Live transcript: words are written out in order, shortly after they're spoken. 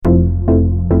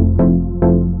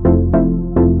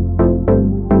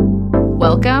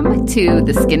Welcome to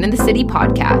the Skin in the City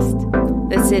podcast.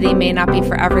 The city may not be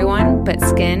for everyone, but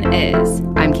skin is.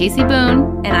 I'm Casey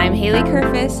Boone. And I'm Haley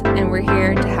Kerfis, and we're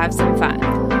here to have some fun.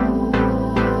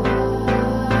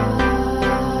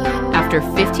 After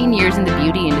 15 years in the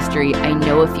beauty industry, I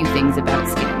know a few things about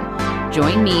skin.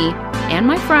 Join me and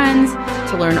my friends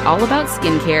to learn all about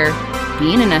skincare,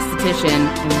 being an esthetician,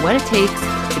 and what it takes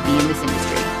to be in this industry.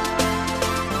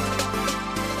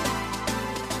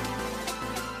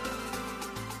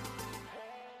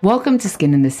 Welcome to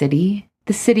Skin in the City.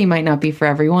 The city might not be for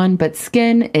everyone, but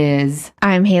skin is.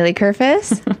 I'm Haley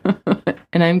Kerfis.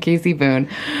 And I'm Casey Boone.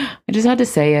 I just had to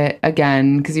say it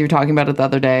again because you were talking about it the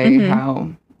other day, how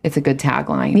it's a good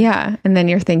tagline. Yeah, and then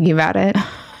you're thinking about it.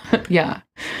 Yeah.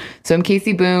 So I'm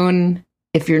Casey Boone.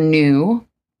 If you're new,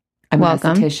 I'm Welcome.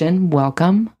 an esthetician.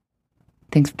 Welcome.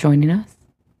 Thanks for joining us.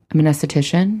 I'm an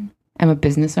esthetician. I'm a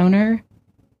business owner.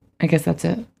 I guess that's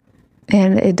it.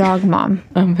 And a dog mom.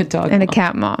 I'm a dog and mom. a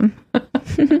cat mom.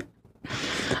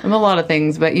 I'm a lot of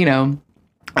things, but you know,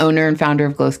 owner and founder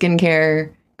of Glow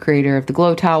Skincare, creator of the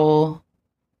Glow Towel,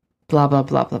 blah, blah,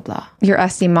 blah, blah, blah. Your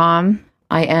Esty mom.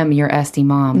 I am your Esty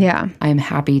mom. Yeah. I am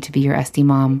happy to be your Esty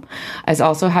mom. I was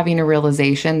also having a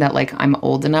realization that like I'm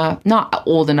old enough, not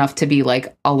old enough to be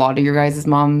like a lot of your guys'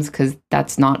 moms, because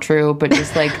that's not true, but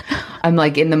just like I'm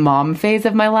like in the mom phase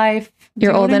of my life.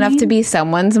 You're old enough to be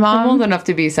someone's mom? I'm old enough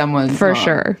to be someone's For mom.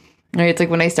 sure. Right, it's like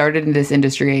when I started in this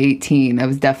industry at 18, I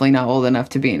was definitely not old enough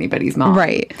to be anybody's mom.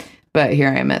 Right. But here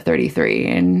I am at 33,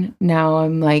 and now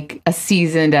I'm like a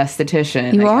seasoned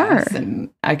esthetician. You I are. guess, and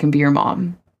I can be your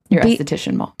mom, your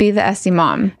esthetician mom. Be the Esty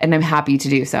mom. And I'm happy to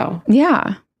do so.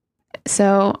 Yeah.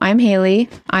 So I'm Haley.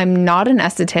 I'm not an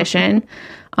esthetician.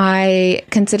 I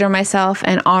consider myself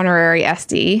an honorary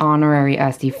Esty. Honorary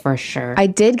Esty for sure. I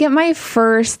did get my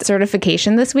first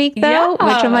certification this week, though, Yeah.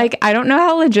 which I'm like, I don't know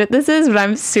how legit this is, but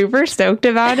I'm super stoked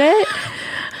about it.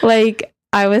 Like,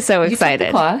 I was so excited.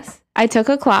 You took the class? I took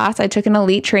a class. I took an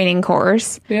elite training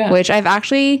course, which I've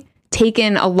actually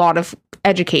taken a lot of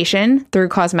education through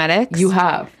cosmetics. You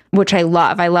have. Which I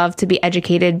love. I love to be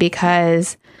educated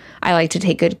because I like to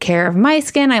take good care of my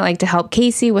skin. I like to help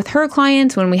Casey with her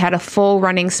clients. When we had a full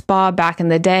running spa back in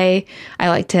the day, I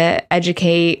like to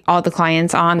educate all the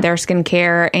clients on their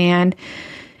skincare. And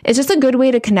it's just a good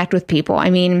way to connect with people. I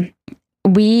mean,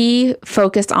 we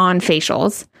focused on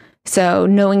facials. So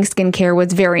knowing skincare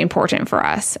was very important for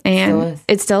us. And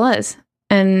it still is.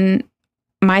 And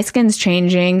my skin's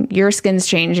changing. Your skin's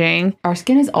changing. Our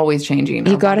skin is always changing.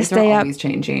 You got to stay up. Always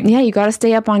changing. Yeah, you got to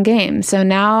stay up on game. So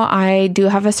now I do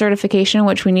have a certification,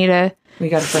 which we need to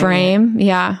frame.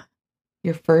 Yeah.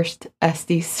 Your first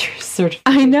Esty certification.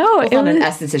 I know. It's not an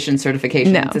esthetician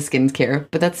certification. No. It's a skincare,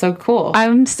 but that's so cool.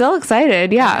 I'm still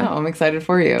excited. Yeah. I'm excited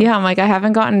for you. Yeah. I'm like, I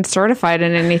haven't gotten certified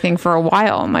in anything for a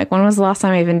while. I'm like, when was the last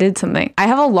time I even did something? I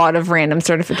have a lot of random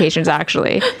certifications,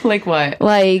 actually. Like what?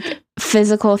 Like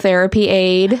physical therapy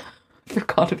aid.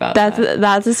 Forgot about that.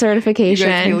 That's a certification.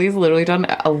 You guys, Haley's literally done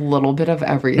a little bit of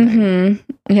everything.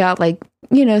 Mm-hmm. Yeah. Like,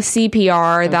 you know,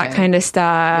 CPR, that kind of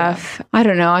stuff. Yeah. I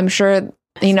don't know. I'm sure...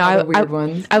 You know,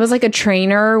 I was like a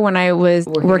trainer when I was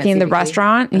working in the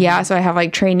restaurant. Mm-hmm. Yeah. So I have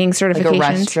like training certifications. Like a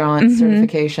restaurant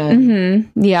certification.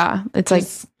 Mm-hmm. Yeah. It's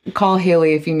just like, call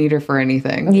Haley if you need her for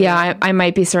anything. Yeah. I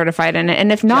might be certified in it.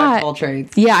 And if not, Jack of all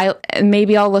trades. Yeah,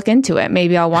 maybe I'll look into it.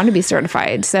 Maybe I'll want to be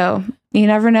certified. So you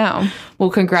never know. Well,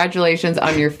 congratulations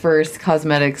on your first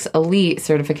Cosmetics Elite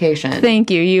certification. Thank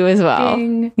you. You as well.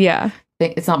 Ding. Yeah.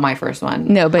 It's not my first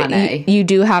one. No, but you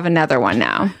do have another one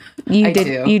now. You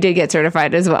did get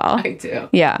certified as well. I do.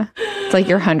 Yeah. It's like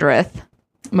your 100th.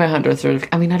 My 100th certification.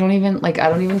 I mean, I don't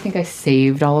even think I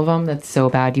saved all of them. That's so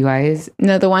bad, you guys.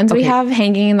 No, the ones we have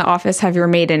hanging in the office have your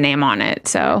maiden name on it.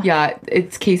 So yeah,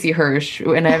 it's Casey Hirsch,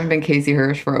 and I haven't been Casey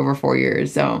Hirsch for over 4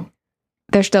 years. So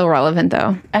they're still relevant,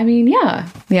 though. I mean, yeah.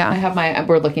 I have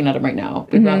we're looking at them right now.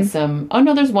 We've got some. Oh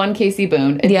no, there's one Casey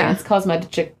Boone, Advanced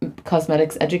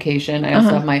Cosmetics Education. I also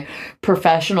have my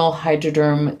Professional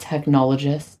Hydroderm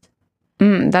Technologist.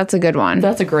 That's a good one.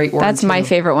 That's a great one. That's my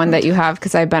favorite one that you have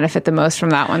because I benefit the most from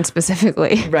that one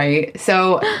specifically. Right.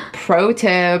 So, pro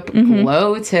tip,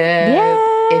 glow tip. Yeah.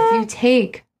 If you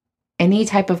take any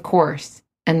type of course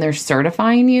and they're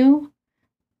certifying you,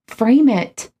 frame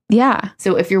it. Yeah.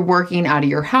 So if you're working out of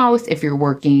your house, if you're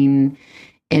working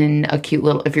in a cute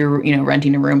little, if you're,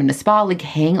 renting a room in a spa, like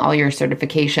hang all your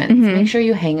certifications. Make sure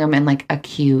you hang them in like a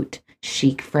cute,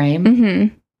 chic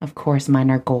frame. Of course, mine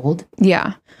are gold.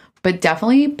 Yeah. But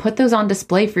definitely put those on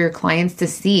display for your clients to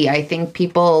see. I think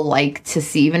people like to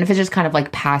see, even if it's just kind of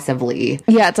like passively.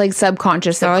 Yeah, it's like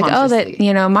subconscious. They're like, oh, that,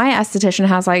 my esthetician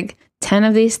has like 10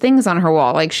 of these things on her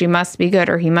wall. Like, she must be good,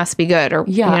 or he must be good, or,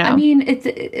 yeah, you know? I mean,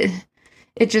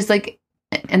 it's just like,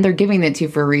 and they're giving it to you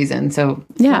for a reason. So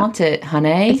flaunt it,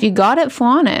 honey. If you got it,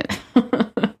 flaunt it.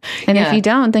 And if you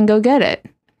don't, then go get it.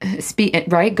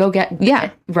 Right? Go get... Yeah.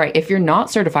 Right. If you're not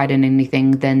certified in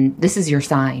anything, then this is your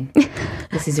sign.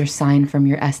 This is your sign from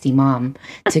your SD mom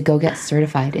to go get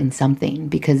certified in something,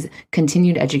 because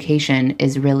continued education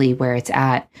is really where it's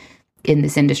at in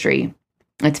this industry.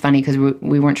 It's funny because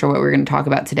we weren't sure what we were going to talk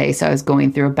about today. So I was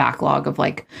going through a backlog of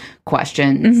like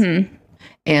questions,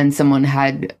 and someone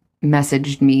had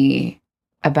messaged me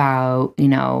about, you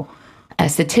know,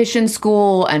 esthetician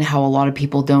school and how a lot of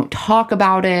people don't talk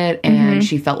about it. And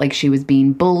she felt like she was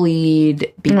being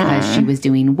bullied because she was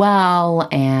doing well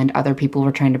and other people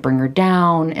were trying to bring her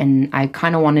down. And I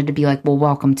kind of wanted to be like, well,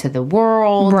 welcome to the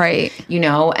world. Right. You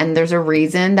know, and there's a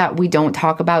reason that we don't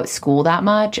talk about school that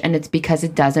much. And it's because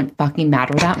it doesn't fucking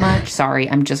matter that much. Sorry,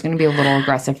 I'm just going to be a little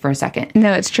aggressive for a second.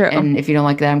 No, it's true. And if you don't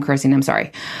like that, I'm cursing. I'm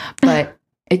sorry. But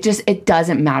it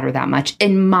doesn't matter that much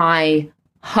in my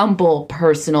humble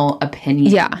personal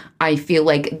opinion. Yeah. I feel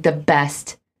like the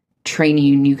best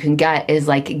training you can get is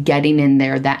like getting in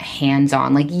there, that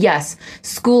hands-on. Like, yes,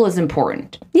 school is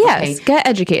important. Yes, okay? Get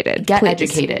educated. Get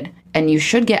educated. And you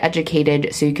should get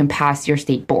educated so you can pass your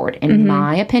state board. In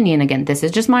my opinion, again, this is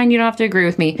just mine. You don't have to agree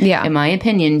with me. Yeah. In my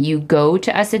opinion, you go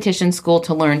to esthetician school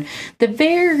to learn the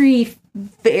very,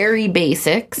 very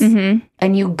basics, and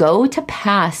you go to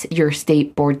pass your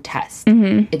state board test.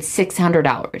 It's 600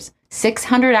 hours.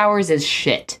 600 hours is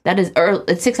shit. That is, or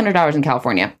it's 600 hours in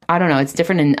California. I don't know. It's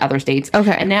different in other states.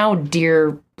 Okay. And now,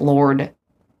 dear Lord,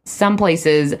 some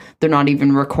places, they're not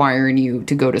even requiring you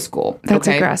to go to school. That's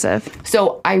aggressive.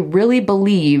 So I really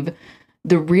believe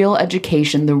the real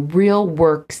education, the real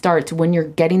work starts when you're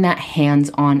getting that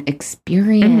hands-on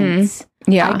experience.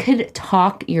 Yeah. I could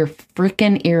talk your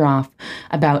freaking ear off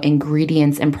about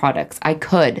ingredients and products. I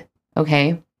could.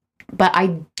 Okay. But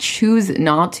I choose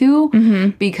not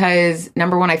to because,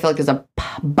 number one, I feel like there's a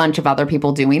bunch of other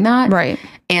people doing that. Right.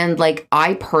 And like,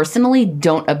 I personally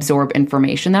don't absorb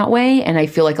information that way. And I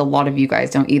feel like a lot of you guys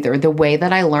don't either. The way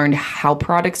that I learned how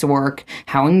products work,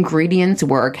 how ingredients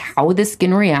work, how the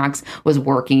skin reacts was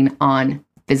working on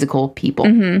physical people.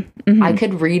 I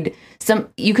could read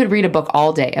you could read a book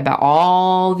all day about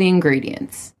all the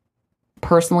ingredients.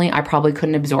 Personally, I probably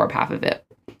couldn't absorb half of it.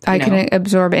 I couldn't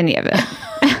absorb any of it.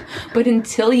 But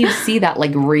until you see that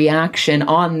like reaction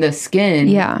on the skin.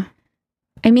 Yeah.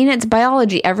 I mean, it's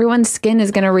biology. Everyone's skin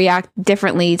is going to react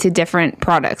differently to different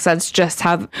products. That's just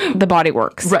how the body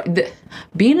works. Right.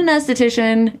 Being an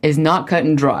esthetician is not cut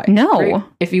and dry. No. Right?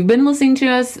 If you've been listening to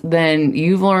us, then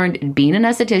you've learned being an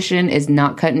esthetician is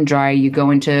not cut and dry. You go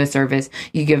into a service,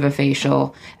 you give a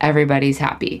facial, everybody's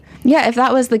happy. Yeah, if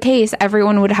that was the case,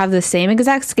 everyone would have the same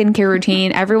exact skincare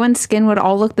routine. Everyone's skin would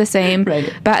all look the same.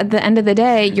 Right. But at the end of the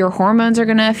day, your hormones are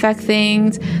going to affect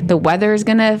things. The weather is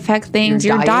going to affect things.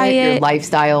 Your diet, your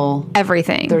lifestyle,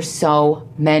 everything. There's so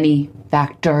many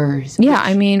factors. Yeah,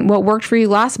 I mean, what worked for you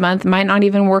last month might not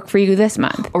even work for you this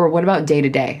month. Or what about day to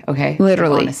day? Okay.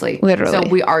 Literally. Honestly. Literally. So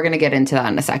we are going to get into that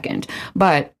in a second.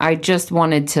 But I just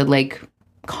wanted to like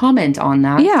comment on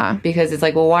that. Yeah. Because it's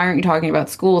like, well, why aren't you talking about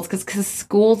schools? Because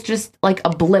school's just like a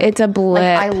blip. It's a blip.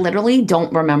 Like, I literally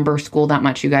don't remember school that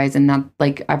much, you guys. And that,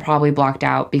 like, I probably blocked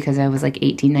out because I was like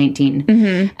 18,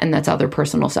 19. And that's other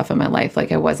personal stuff in my life.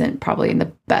 Like, I wasn't probably in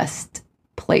the best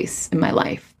place in my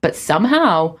life. But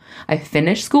somehow I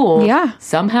finished school. Yeah.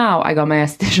 Somehow I got my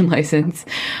esthetician license.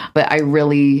 But I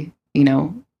really,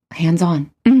 hands-on.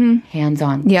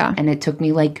 Hands-on. Yeah. And it took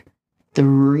me like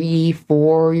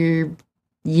 3-4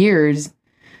 years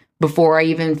before I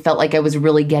even felt like I was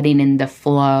really getting in the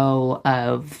flow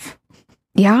of...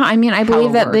 Yeah, I mean, I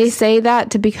believe that they works. say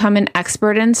that to become an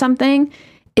expert in something,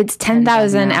 it's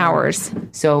 10,000 hours.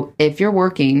 So if you're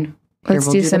working... Let's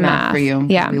do some math for you.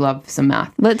 Yeah. We love some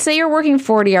math. Let's say you're working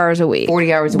 40 hours a week.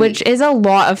 40 hours a week. Which is a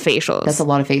lot of facials. That's a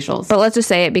lot of facials. But let's just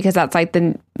say it because that's like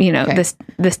the,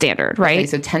 the standard, right? Okay,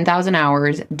 so 10,000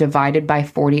 hours divided by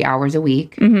 40 hours a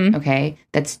week. Okay.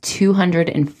 That's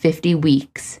 250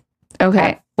 weeks. Okay.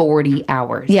 At 40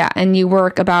 hours. Yeah. And you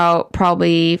work about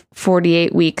probably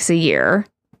 48 weeks a year.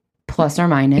 Plus or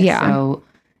minus. Yeah. So,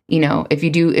 if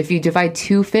you divide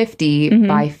 250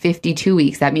 by 52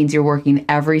 weeks, that means you're working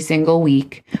every single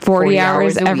week. 40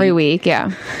 hours every week.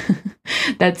 Yeah.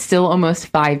 That's still almost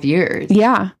 5 years.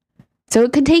 Yeah. So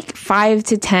it could take 5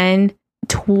 to 10,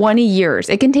 20 years.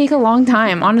 It can take a long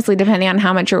time, honestly, depending on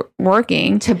how much you're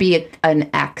working. To be an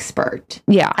expert.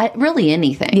 Yeah. At really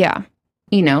anything. Yeah.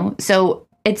 So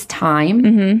it's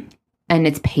time. and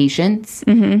it's patience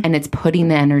and it's putting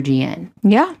the energy in.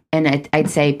 Yeah. And I'd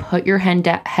say put your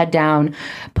head down,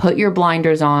 put your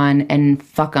blinders on, and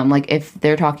fuck them. Like, if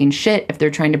they're talking shit, if they're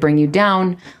trying to bring you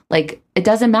down, like, it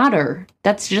doesn't matter.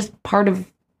 That's just part of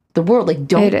the world. Like,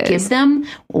 don't give them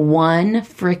one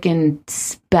freaking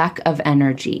speck of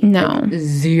energy. No. Like,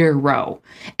 zero.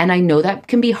 And I know that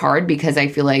can be hard because I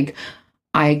feel like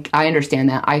I understand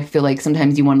that. I feel like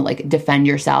sometimes you want to like defend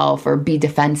yourself or be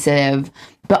defensive,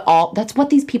 but that's what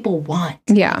these people want.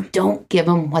 Yeah. Don't give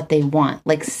them what they want.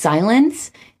 Like,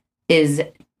 silence is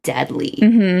deadly.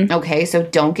 Okay. So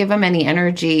don't give them any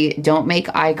energy. Don't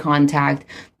make eye contact.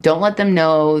 Don't let them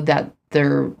know that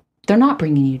they're not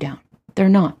bringing you down. They're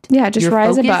not. Yeah. Just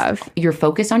rise above. You're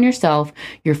focused on yourself.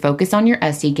 You're focused on your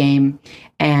SE game,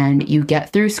 and you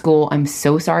get through school. I'm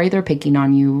so sorry they're picking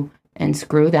on you. And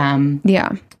screw them.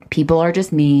 Yeah. People are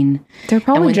just mean. They're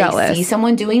probably when jealous. They see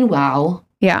someone doing well.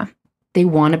 Yeah. They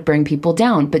want to bring people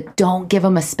down, but don't give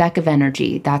them a speck of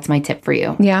energy. That's my tip for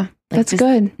you. Yeah. That's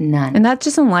good. None. And that's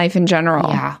just in life in general.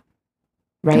 Yeah.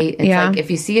 Right? It's like if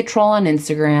you see a troll on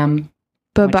Instagram,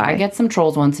 bye-bye. I get some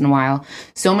trolls once in a while.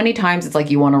 So many times it's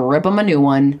like you want to rip them a new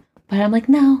one. But I'm like,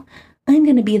 no, I'm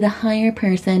going to be the higher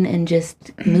person and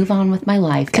just move on with my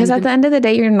life. Because at the end of the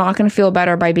day, you're not going to feel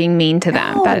better by being mean to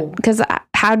them. Because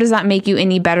how does that make you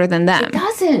any better than them? It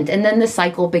doesn't. And then the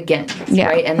cycle begins. Yeah,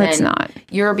 right? And it's then not.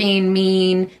 You're being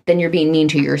mean. Then you're being mean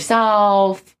to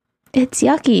yourself. It's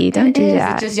yucky. Don't do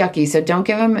that. It's just yucky. So don't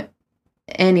give them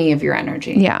any of your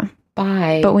energy. Yeah.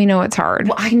 Bye. But we know it's hard.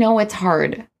 Well, I know it's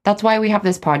hard. That's why we have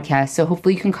this podcast. So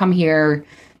hopefully you can come here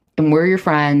and we're your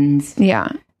friends. Yeah.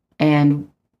 And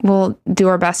we'll do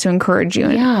our best to encourage you.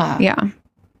 Yeah. Yeah.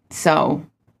 So,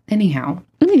 anyhow.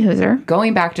 Anywhoser.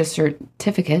 Going back to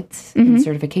certificates and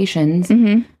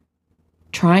certifications,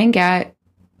 try and get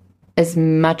as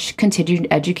much continued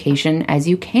education as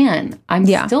you can. I'm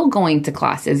still going to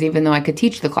classes, even though I could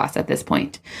teach the class at this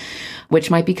point,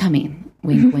 which might be coming.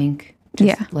 Wink, wink.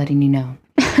 Just letting you know.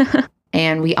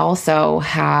 And we also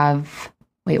have,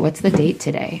 what's the date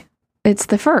today? It's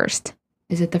the 1st.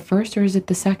 Is it the 1st or is it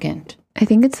the 2nd? I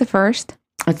think it's the 1st.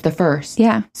 It's the 1st.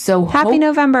 Yeah. So happy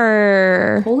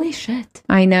November. Holy shit.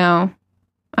 I know.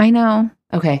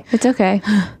 Okay. It's okay.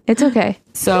 It's okay.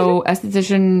 So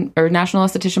National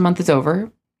Esthetician Month is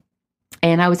over.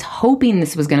 And I was hoping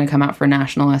this was going to come out for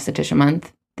National Esthetician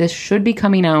Month. This should be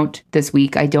coming out this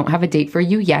week. I don't have a date for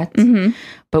you yet,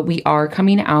 but we are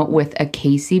coming out with a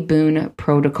Casey Boone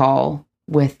protocol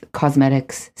with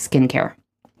cosmetics skincare.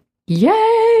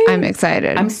 Yay! I'm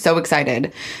excited. I'm so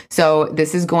excited. So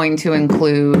this is going to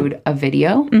include a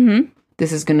video.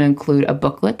 This is going to include a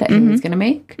booklet that Haley's going to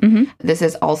make. This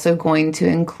is also going to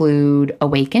include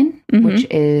Awaken, which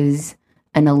is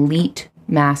an elite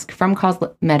mask from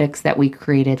cosmetics that we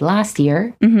created last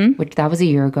year, which that was a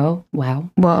year ago. Wow.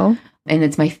 Whoa. And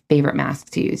it's my favorite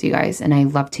mask to use, you guys. And I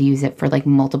love to use it for like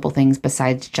multiple things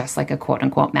besides just like a quote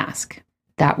unquote mask.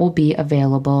 That will be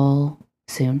available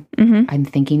soon. I'm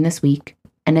thinking this week.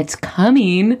 And it's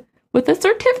coming with a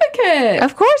certificate.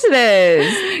 Of course it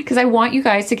is. Because I want you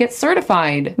guys to get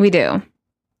certified. We do.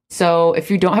 So if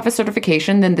you don't have a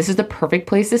certification, then this is the perfect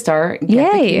place to start.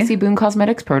 Get the Casey Boone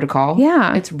Cosmetics protocol.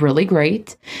 Yeah. It's really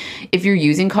great. If you're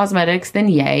using cosmetics, then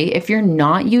yay. If you're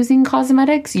not using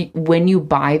cosmetics, when you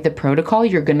buy the protocol,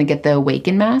 you're going to get the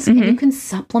Awaken mask. And you can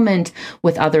supplement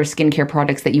with other skincare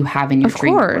products that you have in your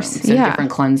treatment room. So different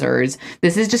cleansers.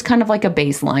 This is just kind of like a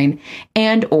baseline.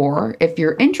 And or if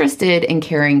you're interested in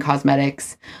carrying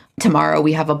cosmetics, tomorrow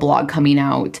we have a blog coming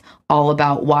out all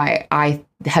about why I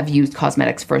have used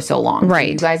cosmetics for so long. Right.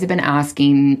 So you guys have been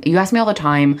asking, you ask me all the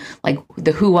time, like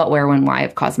the who, what, where, when, why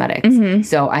of cosmetics.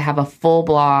 So I have a full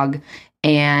blog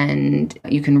and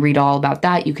you can read all about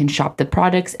that. You can shop the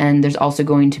products. And there's also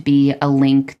going to be a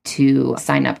link to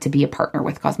sign up to be a partner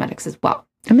with cosmetics as well.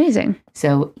 Amazing.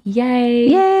 So yay.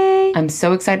 Yay. I'm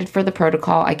so excited for the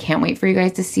protocol. I can't wait for you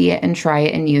guys to see it and try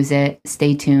it and use it.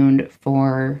 Stay tuned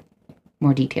for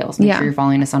more details. Make sure you're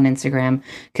following us on Instagram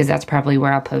because that's probably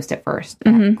where I'll post it first.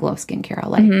 At Glow Skincare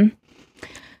LA.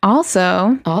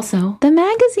 Also, the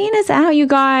magazine is out, you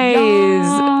guys.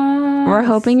 Yes. We're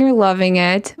hoping you're loving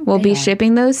it. We'll be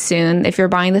shipping those soon. If you're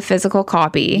buying the physical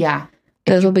copy. Yeah.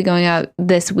 Those will be going out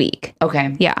this week.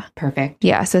 Okay. Yeah. Perfect.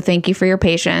 Yeah. So thank you for your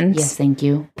patience. Yes, thank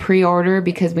you. Pre-order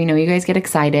because we know you guys get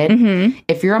excited.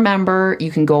 If you're a member,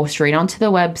 you can go straight onto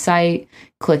the website,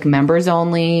 click members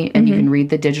only, and you can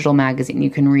read the digital magazine. You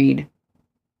can read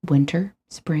winter,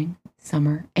 spring,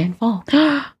 summer, and fall.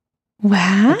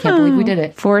 Wow. I can't believe we did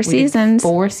it. 4 seasons.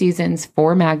 4 seasons,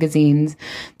 4 magazines.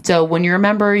 So when you're a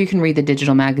member, you can read the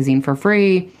digital magazine for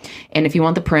free. And if you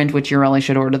want the print, which you really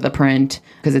should order the print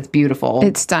because it's beautiful.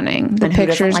 It's stunning. The And who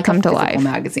doesn't pictures like come a to physical life.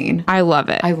 magazine? I love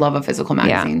it. I love a physical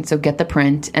magazine. So get the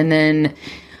print. And then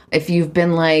if you've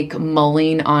been like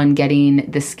mulling on getting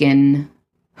the skin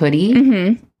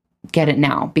hoodie, get it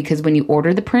now. Because when you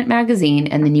order the print magazine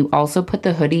and then you also put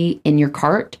the hoodie in your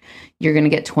cart, you're going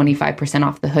to get 25%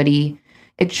 off the hoodie.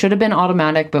 It should have been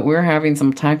automatic, but we're having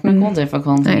some technical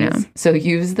difficulties. So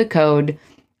use the code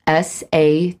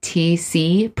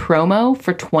SATC promo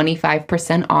for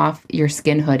 25% off your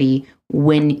skin hoodie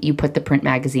when you put the print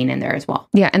magazine in there as well.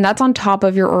 Yeah, and that's on top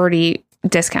of your already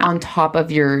discount. On top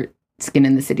of your Skin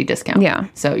in the City discount. Yeah.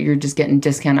 So you're just getting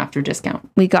discount after discount.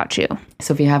 We got you.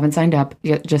 So if you haven't signed up,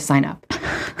 just sign up.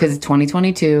 Because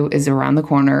 2022 is around the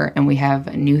corner and we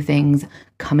have new things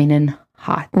coming in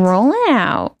hot. Rolling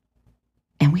out.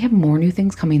 And we have more new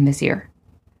things coming this year.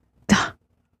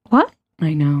 What?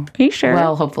 I know. Are you sure?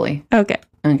 Well, hopefully. Okay.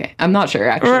 Okay. I'm not sure,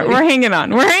 actually. We're hanging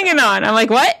on. We're hanging on. I'm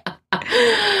like, what?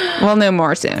 We'll know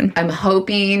more soon. I'm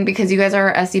hoping, because you guys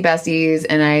are our SC besties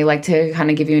and I like to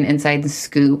kind of give you an inside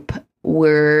scoop.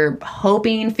 We're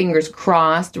hoping, fingers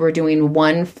crossed, we're doing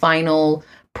one final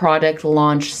product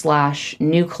launch /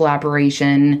 new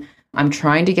collaboration. I'm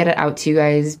trying to get it out to you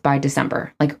guys by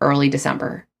December, like early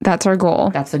December. That's our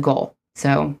goal. That's the goal.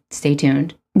 So stay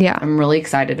tuned. Yeah. I'm really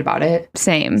excited about it.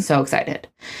 Same. So excited.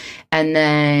 And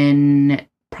then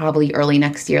probably early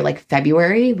next year, like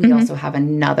February, we also have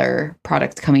another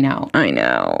product coming out. I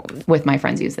know. With My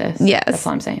Friends Use This. Yes. That's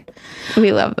all I'm saying.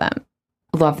 We love them.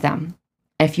 Love them.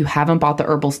 If you haven't bought the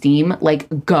Herbal Steam, like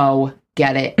go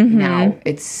get it now.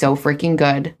 It's so freaking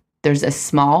good. There's a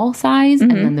small size and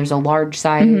then there's a large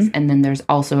size and then there's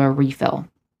also a refill.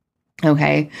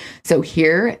 Okay. So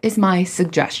here is my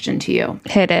suggestion to you.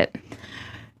 Hit it.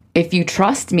 If you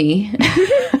trust me,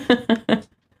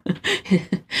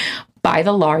 buy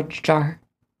the large jar.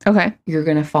 Okay. You're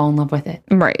going to fall in love with it.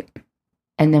 Right.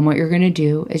 And then what you're going to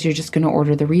do is you're just going to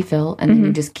order the refill and then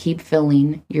you just keep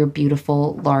filling your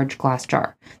beautiful large glass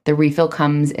jar. The refill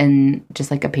comes in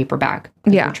just like a paper bag.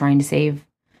 Yeah. We're trying to save,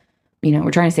 we're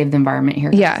trying to save the environment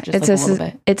here. Yeah. Just like a little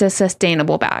bit. It's a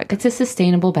sustainable bag. It's a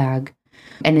sustainable bag.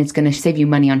 And it's going to save you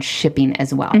money on shipping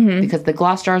as well. Because the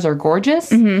glass jars are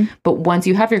gorgeous. But once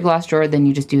you have your glass jar, then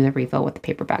you just do the refill with the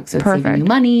paper bag. So it's saving you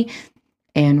money.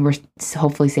 And we're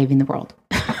hopefully saving the world.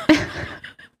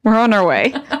 We're on our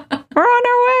way. We're on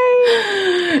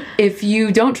our way. If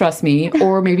you don't trust me,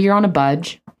 or maybe you're on a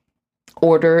budge,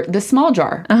 order the small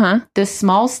jar. The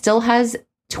small still has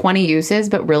 20 uses,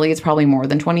 but really it's probably more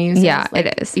than 20 uses. Yeah,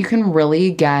 it is. You can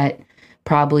really get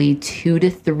probably 2 to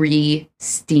 3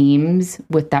 steams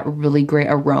with that really great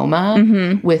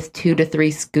aroma with 2 to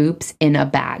 3 scoops in a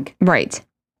bag. Right.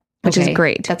 Which is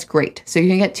great. That's great. So you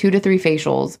can get 2 to 3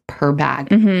 facials per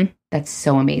bag. That's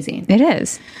so amazing. It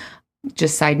is.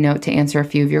 Just side note to answer a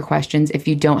few of your questions. If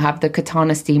you don't have the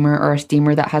Katana steamer or a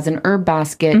steamer that has an herb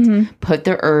basket, put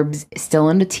the herbs still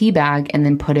in a tea bag and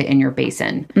then put it in your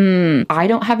basin. I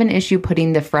don't have an issue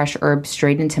putting the fresh herbs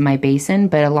straight into my basin,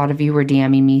 but a lot of you were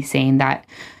DMing me saying that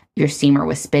your steamer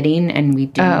was spitting and we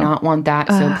do not want that.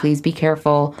 So please be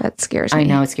careful. That scares me. I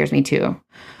know, it scares me too.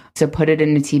 So put it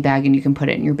in a tea bag and you can put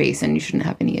it in your basin. You shouldn't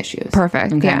have any issues.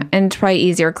 Perfect. Okay. Yeah. And it's probably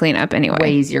easier cleanup anyway.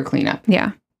 Way easier cleanup.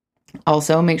 Yeah.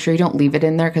 Also, make sure you don't leave it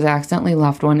in there because I accidentally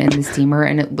left one in the steamer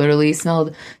and it literally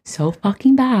smelled so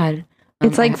fucking bad.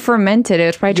 It's like fermented. It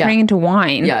was probably turning into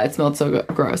wine. Yeah, it smelled so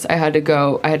gross. I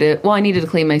needed to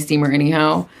clean my steamer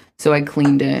anyhow, so I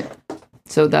cleaned it.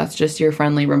 So that's just your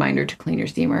friendly reminder to clean your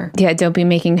steamer. Yeah, don't be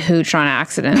making hooch on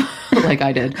accident. Like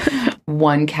I did.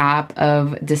 1 cap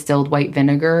of distilled white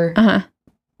vinegar.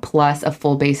 Plus a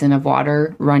full basin of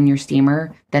water, run your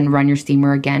steamer, then run your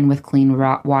steamer again with clean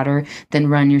water, then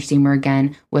run your steamer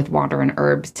again with water and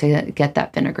herbs to get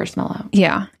that vinegar smell out.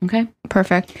 Yeah. Okay.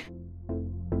 Perfect.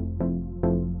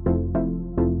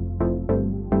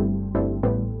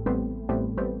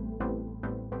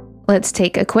 Let's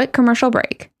take a quick commercial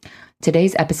break.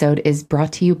 Today's episode is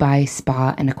brought to you by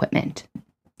Spa and Equipment.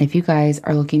 If you guys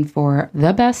are looking for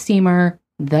the best steamer,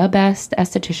 the best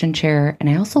esthetician chair, and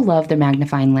I also love their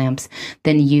magnifying lamps,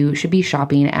 then you should be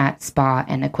shopping at Spa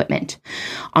and Equipment.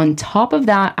 On top of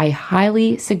that, I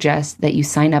highly suggest that you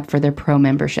sign up for their pro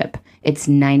membership. It's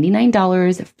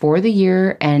 $99 for the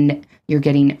year and you're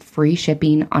getting free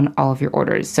shipping on all of your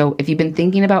orders. So if you've been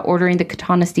thinking about ordering the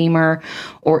Katana steamer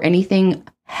or anything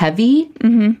heavy,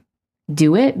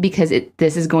 do it because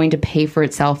this is going to pay for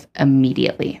itself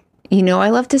immediately. You know I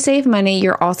love to save money.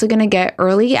 You're also going to get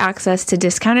early access to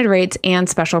discounted rates and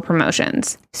special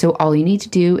promotions. So all you need to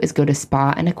do is go to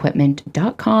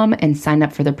spaandequipment.com and sign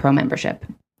up for the pro membership.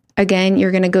 Again,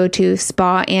 you're going to go to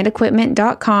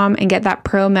spaandequipment.com and get that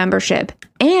pro membership.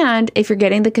 And if you're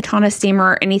getting the Katana steamer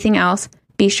or anything else,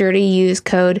 be sure to use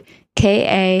code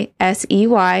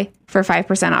KASEY for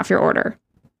 5% off your order.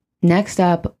 Next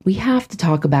up, we have to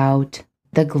talk about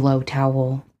the Glow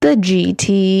Towel. The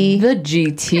GT. The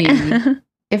GT.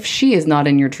 If she is not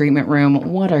in your treatment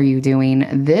room, what are you doing?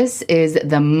 This is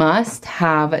the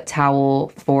must-have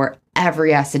towel for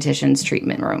every esthetician's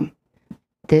treatment room.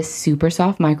 This super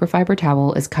soft microfiber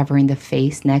towel is covering the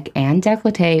face, neck, and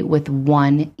décolleté with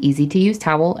one easy-to-use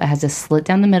towel. It has a slit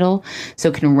down the middle, so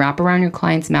it can wrap around your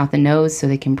client's mouth and nose so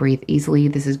they can breathe easily.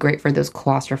 This is great for those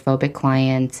claustrophobic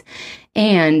clients.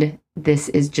 And this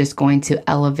is just going to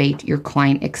elevate your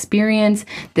client experience.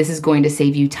 This is going to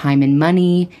save you time and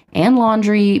money and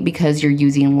laundry because you're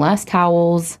using less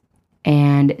towels.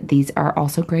 And these are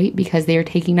also great because they are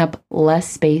taking up less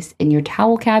space in your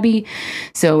towel cabbie.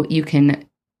 So you can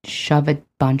shove a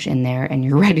bunch in there and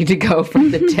you're ready to go for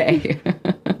the day.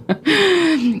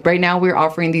 Right now, we're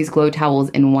offering these Glow towels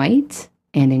in white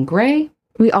and in gray.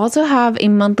 We also have a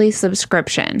monthly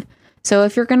subscription. So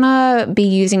if you're going to be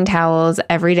using towels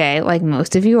every day, like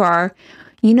most of you are,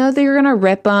 you know that you're going to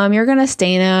rip them, you're going to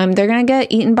stain them, they're going to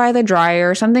get eaten by the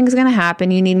dryer, something's going to happen,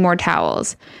 you need more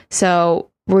towels. So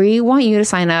we want you to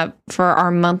sign up for our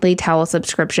monthly towel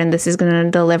subscription. This is going to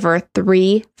deliver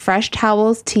 3 fresh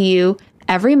towels to you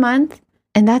every month.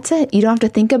 And that's it. You don't have to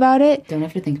think about it. Don't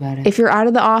have to think about it. If you're out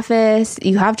of the office,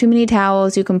 you have too many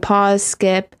towels, you can pause,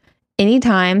 skip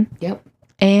anytime. Yep.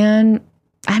 And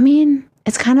I mean,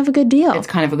 it's kind of a good deal. It's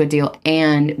kind of a good deal.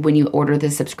 And when you order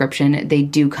the subscription, they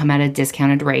do come at a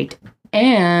discounted rate.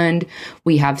 And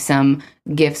we have some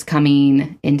gifts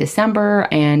coming in December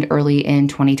and early in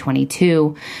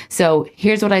 2022. So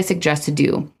here's what I suggest to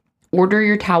do. Order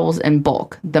your towels in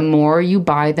bulk. The more you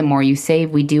buy, the more you save.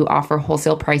 We do offer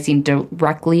wholesale pricing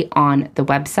directly on the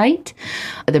website.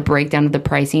 The breakdown of the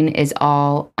pricing is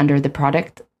all under the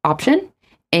product option.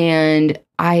 And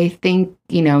I think,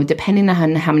 depending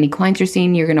on how many clients you're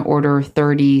seeing, you're going to order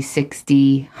 30,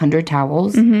 60, 100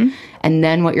 towels. Mm-hmm. And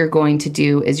then what you're going to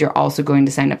do is you're also going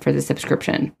to sign up for the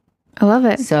subscription. I love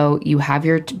it. So you have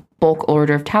your bulk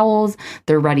order of towels.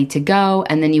 They're ready to go.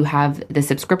 And then you have the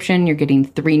subscription. You're getting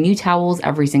 3 new towels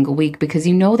every single week because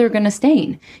they're going to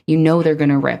stain. They're going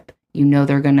to rip.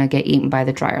 They're going to get eaten by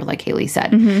the dryer, like Haley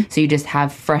said. Mm-hmm. So you just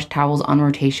have fresh towels on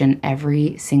rotation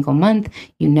every single month.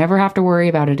 You never have to worry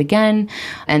about it again.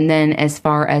 And then as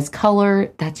far as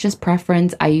color, that's just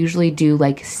preference. I usually do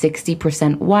like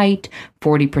 60% white,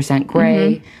 40%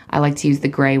 gray. Mm-hmm. I like to use the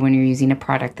gray when you're using a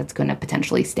product that's going to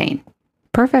potentially stain.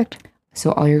 Perfect.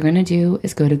 So all you're going to do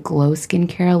is go to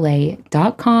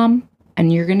glowskincarela.com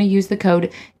and you're going to use the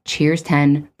code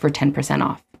CHEERS10 for 10%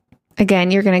 off.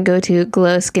 Again, you're going to go to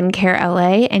Glow Skincare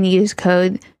LA and use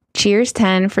code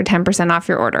CHEERS10 for 10% off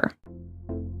your order.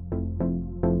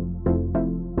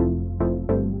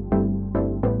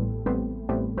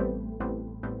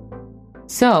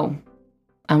 So,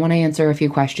 I want to answer a few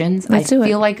questions. Let's do it. I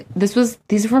feel like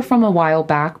these were from a while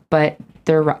back, but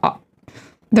they're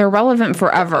relevant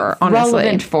forever, honestly.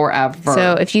 Relevant forever.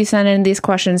 So, if you send in these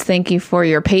questions, thank you for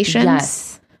your patience.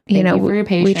 Yes. Thank you for your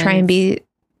patience. We try and be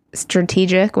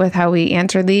strategic with how we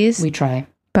answer these. We try.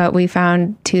 But we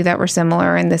found 2 that were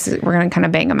similar, and we're going to kind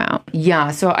of bang them out.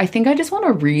 Yeah, so I think I just want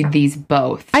to read these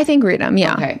both. I think read them,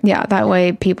 yeah. Okay. Yeah, that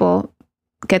way people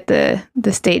get the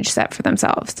stage set for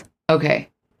themselves. Okay.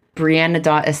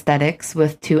 Brianna.aesthetics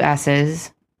with 2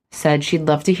 S's said she'd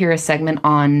love to hear a segment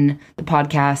on the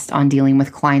podcast on dealing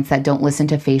with clients that don't listen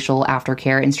to facial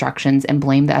aftercare instructions and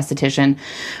blame the esthetician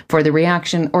for the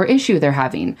reaction or issue they're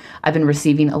having. I've been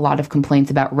receiving a lot of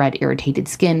complaints about red irritated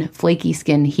skin, flaky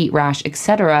skin, heat rash,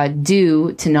 etc.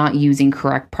 due to not using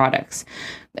correct products.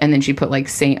 And then she put like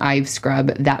St. Ives scrub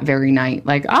that very night.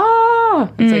 Like,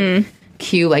 it's like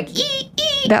cue, like,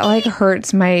 that like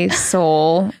hurts my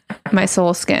soul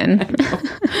skin.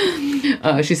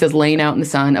 She says laying out in the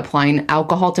sun, applying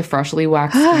alcohol to freshly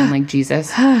waxed skin like Jesus.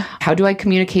 How do I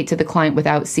communicate to the client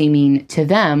without seeming to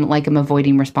them like I'm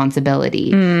avoiding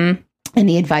responsibility?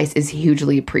 Any advice is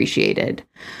hugely appreciated.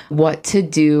 What to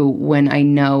do when I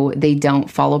know they don't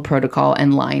follow protocol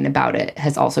and lying about it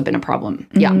has also been a problem.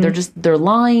 Yeah, they're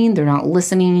lying. They're not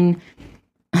listening.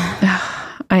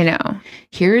 I know.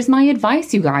 Here's my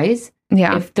advice, you guys.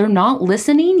 Yeah. If they're not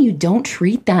listening, you don't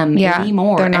treat them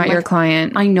anymore. They're not your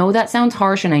client. I know that sounds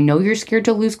harsh and I know you're scared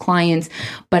to lose clients,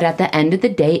 but at the end of the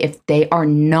day, if they are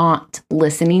not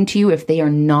listening to you, if they are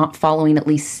not following at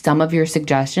least some of your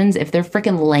suggestions, if they're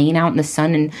freaking laying out in the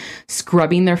sun and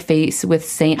scrubbing their face with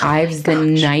St. Ives the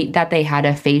night that they had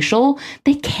a facial,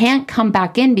 they can't come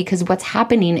back in, because what's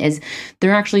happening is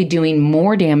they're actually doing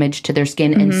more damage to their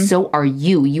skin, and so are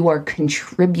you. You are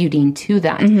contributing to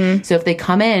that. So if they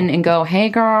come in and go, hey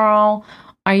girl,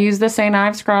 I use the St.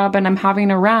 Ives scrub and I'm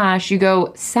having a rash, you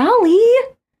go, Sally,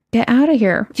 get out of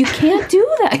here. You can't do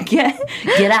that.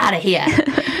 Get out of here.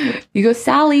 You go,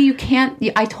 Sally, you can't,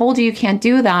 I told you can't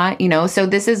do that. So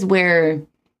this is where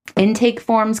intake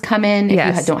forms come in.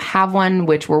 If you don't have one,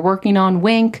 which we're working on,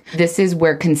 wink. This is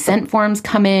where consent forms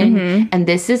come in. And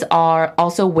this is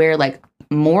also where like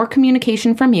more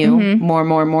communication from you,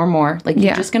 more. Like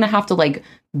you're just going to have to like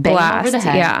bang over the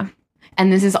head. Yeah.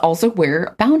 And this is also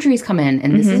where boundaries come in.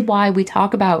 And this is why we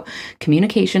talk about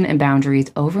communication and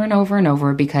boundaries over and over and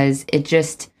over, because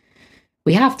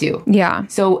we have to. Yeah.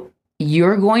 So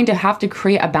you're going to have to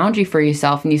create a boundary for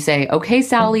yourself. And you say, okay,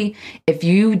 Sally, if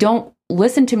you don't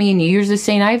listen to me and you use the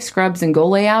St. Ives scrubs and go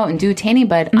lay out and do a tanning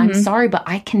bed, I'm sorry, but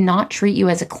I cannot treat you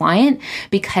as a client,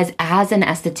 because as an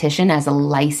esthetician, as a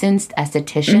licensed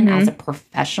esthetician, as a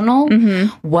professional,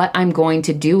 what I'm going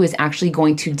to do is actually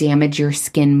going to damage your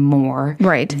skin more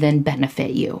than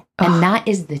benefit you. And that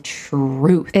is the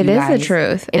truth. It is the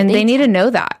truth. And they need to know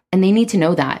that. And they need to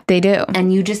know that. They do.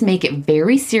 And you just make it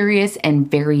very serious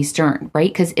and very stern,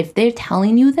 right? Because if they're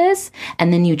telling you this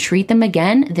and then you treat them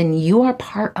again, then you are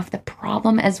part of the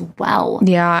problem as well.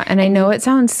 Yeah. And I know it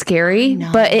sounds scary,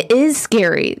 but it is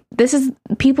scary. This is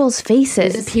people's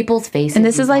faces. This is people's faces. And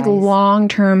this is like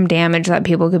long-term damage that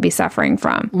people could be suffering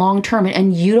from. Long-term.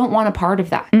 And you don't want a part of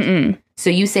that. So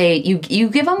you say, you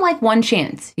give them like one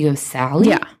chance. You go,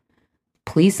 Sally?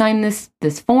 Please sign this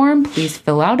form. Please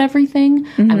fill out everything.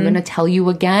 I'm going to tell you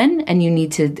again, and you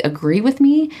need to agree with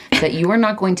me that you are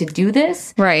not going to do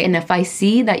this. Right. And if I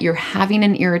see that you're having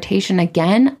an irritation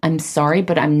again, I'm sorry,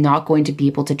 but I'm not going to be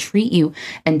able to treat you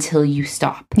until you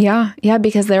stop. Yeah. Yeah.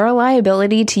 Because they're a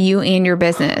liability to you and your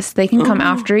business. They can come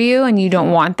after you, and you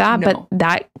don't want that, but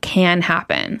that can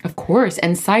happen. Of course.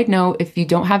 And side note, if you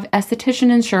don't have esthetician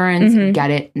insurance,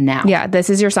 get it now. Yeah. This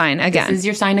is your sign again. This is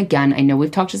your sign again. I know we've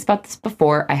talked about this before.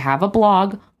 I have a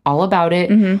blog all about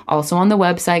it. Also on the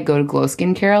website, go to Glow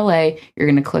Skincare LA. You're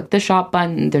going to click the shop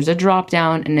button. There's a drop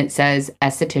down and it says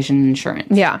esthetician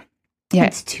insurance. Yeah.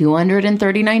 It's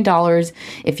 $239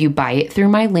 if you buy it through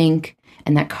my link,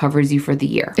 and that covers you for the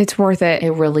year. It's worth it.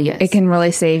 It really is. It can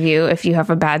really save you if you have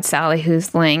a bad Sally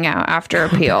who's laying out after a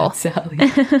peel. Bad Sally.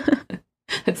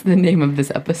 That's the name of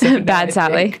this episode. Bad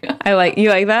Sally. You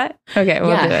like that? Okay,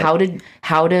 we'll do it.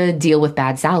 How to deal with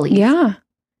bad Sally. Yeah.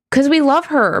 Because we love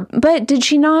her. But did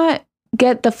she not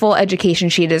get the full education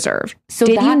she deserved? So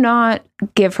did you not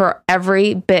give her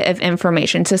every bit of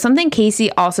information? So something Casey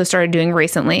also started doing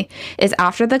recently is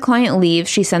after the client leaves,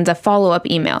 she sends a follow-up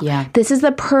email. Yeah. This is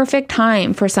the perfect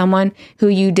time for someone who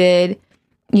you did,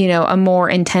 a more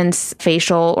intense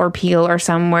facial or peel or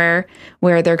somewhere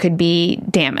where there could be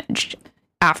damage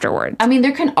afterwards. I mean,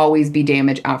 there can always be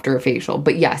damage after a facial,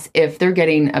 but yes, if they're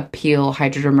getting a peel,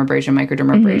 hydrodermabrasion,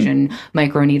 microdermabrasion,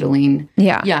 microneedling,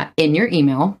 in your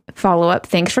email, follow up.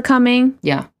 Thanks for coming.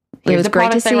 Yeah, it was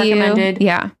great to see you.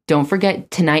 Yeah, don't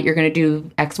forget tonight you're going to do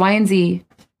X, Y, and Z.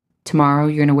 Tomorrow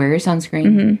you're going to wear your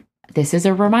sunscreen. This is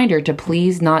a reminder to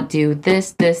please not do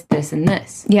this, this, this, and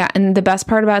this. Yeah, and the best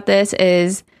part about this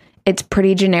is it's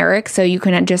pretty generic, so you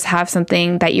can just have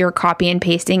something that you're copy and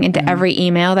pasting into every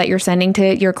email that you're sending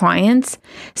to your clients,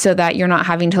 so that you're not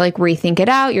having to rethink it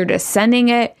out. You're just sending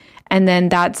it, and then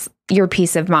that's your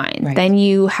peace of mind. Right. Then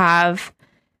you have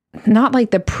not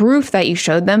the proof that you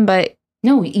showed them, but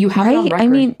no, you have it on record. I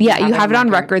mean, you have it on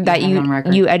record that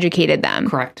you educated them.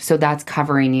 Correct. So that's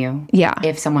covering you. Yeah.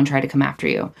 If someone tried to come after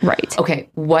you. Right. Okay.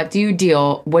 What do you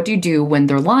do when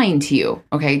they're lying to you?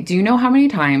 Okay. Do you know how many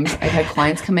times I've had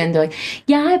clients come in, they're like,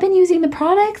 yeah, I've been using the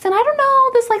products and I don't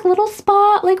know, this little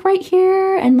spot right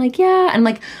here. And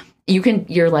and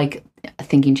you're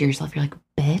thinking to yourself, you're like,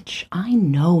 bitch, I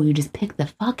know you just picked the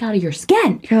fuck out of your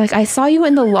skin. You're like, I saw you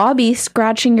in the lobby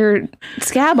scratching your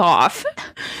scab off.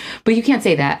 But you can't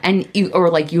say that. And you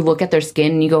look at their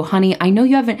skin and you go, honey, I know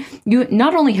you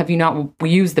not only have you not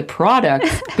used the product,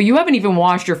 but you haven't even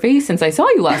washed your face since I saw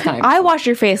you last time. I washed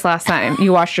your face last time.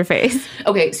 You washed your face.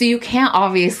 Okay, so you can't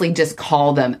obviously just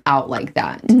call them out like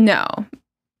that. No.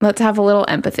 Let's have a little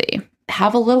empathy.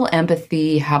 have a little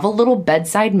empathy, have a little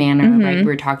bedside manner, right? We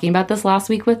were talking about this last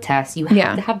week with Tess. You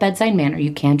have to have bedside manner.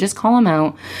 You can't just call them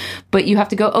out, but you have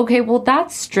to go, okay, well,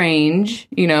 that's strange.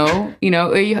 You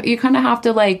kind of have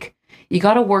to like, you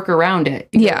got to work around it.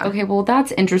 Okay, well,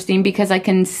 that's interesting because I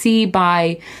can see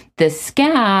by the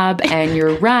scab and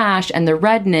your rash and the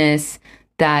redness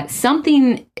that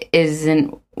something is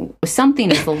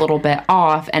a little bit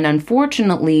off. And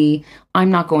unfortunately,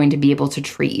 I'm not going to be able to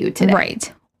treat you today.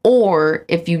 Right. Or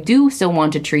if you do still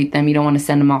want to treat them, you don't want to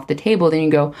send them off the table, then you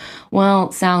go,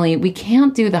 well, Sally, we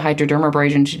can't do the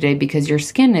hydrodermabrasion today because your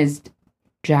skin is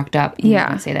jacked up. Yeah. I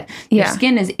can't say that. Your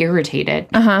skin is irritated.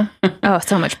 Oh,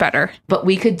 so much better. But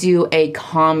we could do a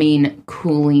calming,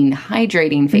 cooling,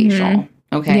 hydrating facial.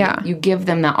 Okay. Yeah. You give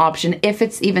them that option if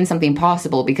it's even something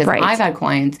possible, because I've had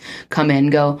clients come in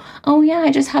and go, oh yeah,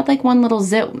 I just had like one little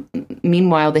zit.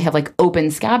 Meanwhile, they have like open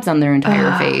scabs on their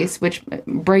entire face, which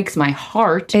breaks my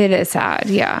heart. It is sad.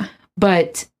 Yeah.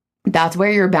 But that's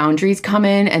where your boundaries come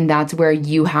in, and that's where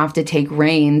you have to take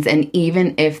reins. And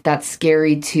even if that's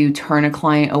scary to turn a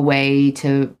client away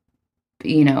to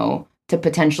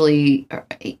potentially,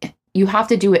 you have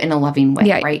to do it in a loving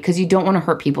way, right? Because you don't want to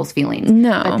hurt people's feelings.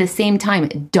 No. But at the same time,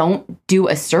 don't do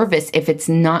a service if it's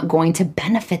not going to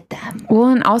benefit them. Well,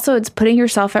 and also it's putting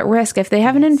yourself at risk. If they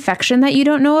have an infection that you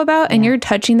don't know about and you're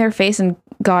touching their face, and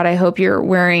God, I hope you're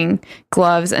wearing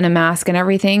gloves and a mask and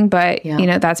everything, but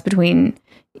that's between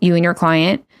you and your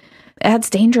client.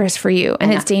 That's dangerous for you,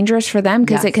 and it's dangerous for them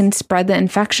because it can spread the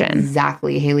infection.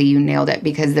 Exactly, Haley, you nailed it,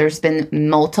 because there's been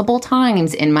multiple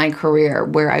times in my career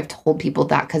where I've told people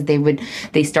that because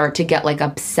they start to get like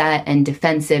upset and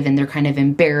defensive and they're kind of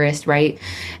embarrassed, right?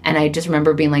 And I just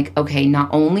remember being like, okay,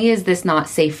 not only is this not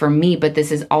safe for me, but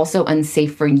this is also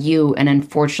unsafe for you. And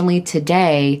unfortunately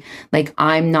today, like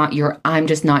I'm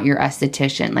just not your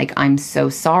esthetician. Like, I'm so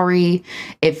sorry.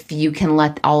 If you can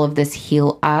let all of this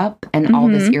heal up and all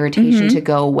this irritation to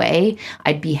go away,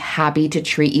 I'd be happy to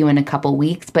treat you in a couple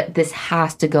weeks, but this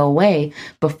has to go away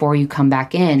before you come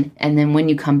back in. And then when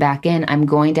you come back in, I'm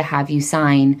going to have you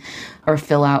sign or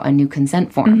fill out a new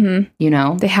consent form.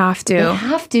 They have to. They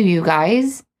have to, you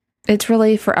guys. It's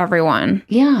really for everyone.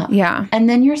 Yeah. Yeah. And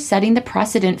then you're setting the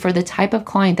precedent for the type of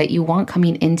client that you want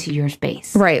coming into your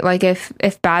space. Right. Like if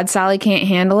Bad Sally can't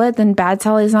handle it, then Bad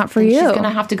Sally is not for you. She's going to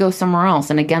have to go somewhere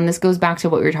else. And again, this goes back to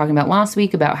what we were talking about last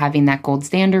week about having that gold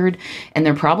standard. And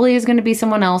there probably is going to be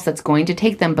someone else that's going to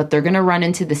take them, but they're going to run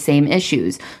into the same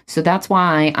issues. So that's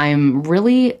why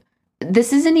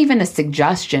this isn't even a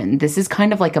suggestion. This is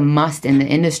kind of like a must in the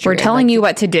industry. We're telling you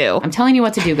what to do. I'm telling you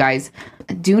what to do, guys.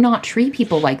 Do not treat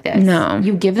people like this. No.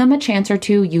 You give them a chance or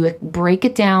two. You break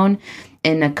it down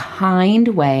in a kind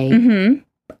way,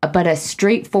 but a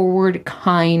straightforward,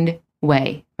 kind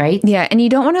way, right? Yeah, and you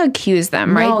don't want to accuse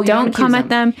them, right? No, don't come at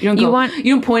them. You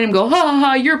don't point and go, ha ha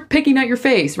ha, you're picking at your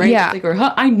face, right? Yeah. Like, or,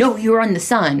 I know you're on the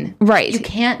sun. Right. You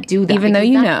can't do that. Even though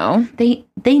you know.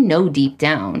 They know deep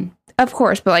down. Of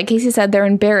course, but like Casey said, they're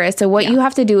embarrassed. So what you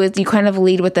have to do is you kind of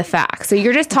lead with the facts. So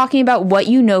you're just talking about what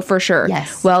you know for sure.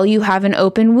 Yes. Well, you have an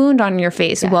open wound on your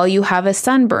face. Yes. Well, you have a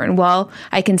sunburn. Well,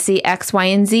 I can see X, Y,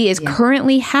 and Z is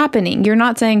currently happening. You're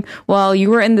not saying, well,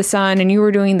 you were in the sun and you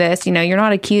were doing this. You're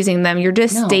not accusing them. You're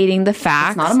just stating the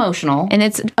facts. It's not emotional. And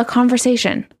it's a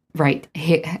conversation. Right.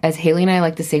 As Haley and I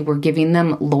like to say, we're giving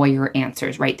them lawyer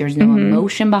answers, right? There's no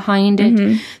emotion behind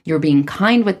it. You're being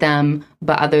kind with them.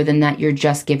 But other than that, you're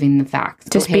just giving the facts.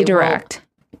 Just be direct.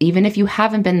 Well, even if you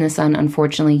haven't been in the sun,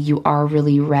 unfortunately, you are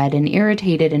really red and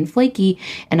irritated and flaky,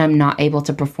 and I'm not able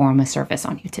to perform a service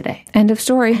on you today. End of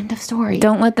story. End of story.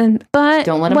 Don't let them bully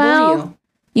you.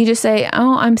 You just say,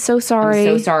 oh, I'm so sorry.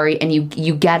 I'm so sorry. And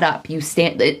you get up, you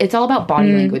stand. It's all about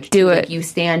body language. Do it. Like you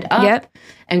stand up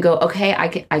and go, okay,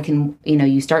 I can,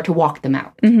 you start to walk them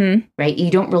out, right?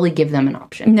 You don't really give them an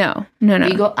option. No.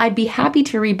 You go, I'd be happy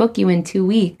to rebook you in 2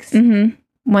 weeks.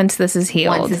 Once this is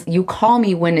healed. You call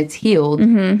me when it's healed.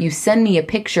 You send me a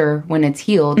picture when it's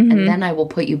healed, and then I will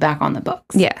put you back on the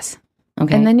books. Yes.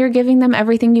 Okay. And then you're giving them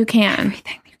everything you can.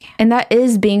 Everything you can. And that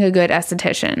is being a good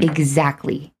esthetician.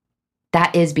 Exactly.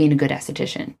 That is being a good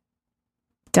esthetician.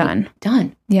 Done.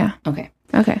 Yeah. Okay.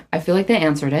 I feel like they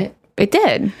answered it. It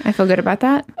did. I feel good about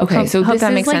that. Okay. Hope So this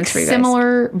that is makes like sense for you guys.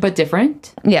 similar but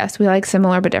different. Yes, we like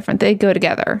similar but different. They go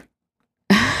together.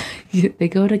 They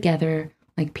go together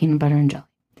like peanut butter and jelly.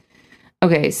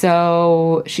 Okay.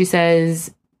 So she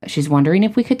says she's wondering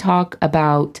if we could talk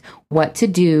about what to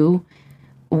do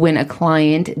when a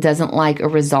client doesn't like a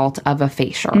result of a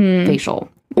facial.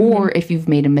 Or if you've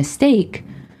made a mistake,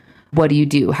 what do you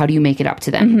do? How do you make it up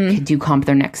to them? Do you comp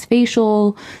their next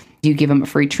facial? Do you give them a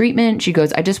free treatment? She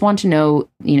goes, I just want to know,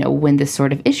 when this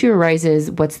sort of issue arises,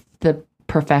 what's the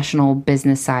professional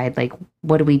business side? Like,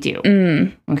 what do we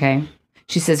do? Okay.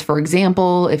 She says, for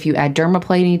example, if you add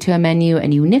dermaplaning to a menu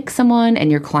and you nick someone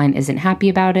and your client isn't happy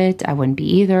about it, I wouldn't be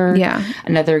either. Yeah.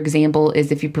 Another example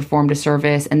is if you performed a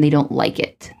service and they don't like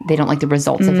it. They don't like the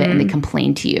results of it and they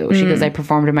complain to you. She goes, I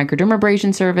performed a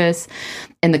microdermabrasion service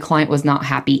and the client was not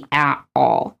happy at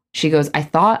all. She goes, I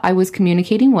thought I was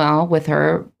communicating well with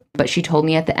her, but she told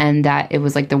me at the end that it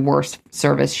was like the worst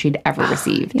service she'd ever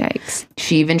received. Yikes.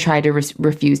 She even tried to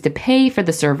refuse to pay for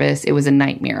the service. It was a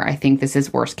nightmare. I think this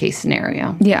is worst case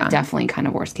scenario. Yeah. Definitely kind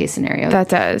of worst case scenario. That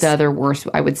does. The other worst,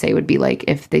 I would say, would be like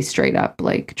if they straight up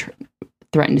like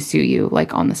threaten to sue you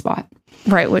like on the spot.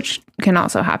 Right, which can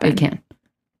also happen. It can.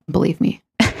 Believe me.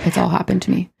 It's all happened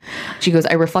to me. She goes,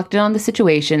 I reflected on the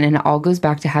situation and it all goes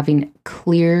back to having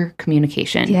clear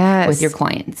communication with your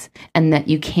clients and that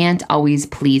you can't always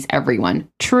please everyone.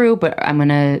 True, but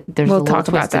we'll talk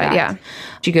about that. Yeah.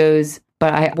 She goes,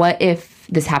 but what if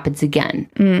this happens again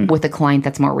with a client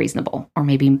that's more reasonable or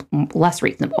maybe less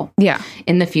reasonable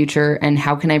in the future? And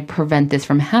how can I prevent this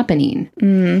from happening?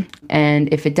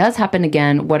 And if it does happen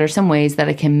again, what are some ways that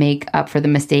I can make up for the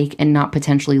mistake and not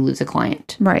potentially lose a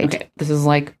client? Right. Okay. This is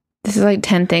like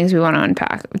 10 things we want to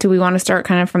unpack. Do we want to start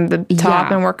kind of from the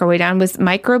top and work our way down? Was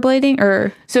microblading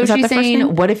or... So she's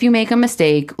saying, what if you make a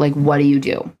mistake? Like, what do you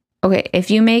do? Okay. If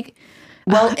you make...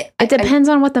 Well, it depends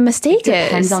on what the mistake is. It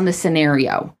depends on the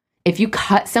scenario. If you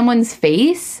cut someone's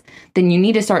face, then you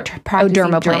need to start practicing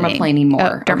dermaplaning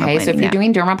more. Okay, so if you're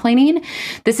doing dermaplaning,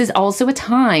 this is also a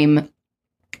time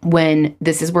when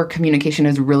this is where communication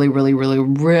is really, really, really,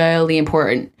 really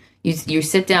important. You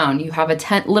sit down, you have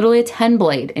literally a 10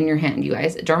 blade in your hand, you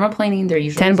guys. Dermaplaning, they're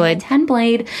usually 10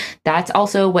 blade. That's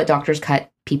also what doctors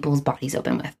cut people's bodies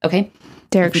open with. Okay.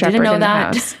 Derek Shepard didn't know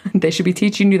that. They should be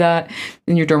teaching you that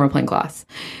in your dermaplane class.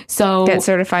 So get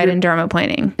certified in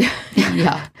dermaplaning.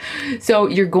 Yeah. So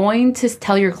you're going to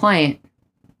tell your client,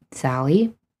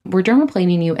 Sally, we're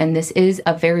dermaplaning you, and this is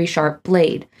a very sharp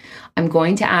blade. I'm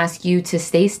going to ask you to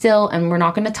stay still, and we're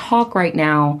not going to talk right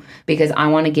now because I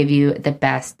want to give you the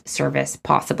best service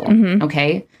possible.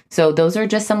 Okay? So those are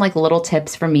just some like little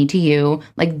tips from me to you.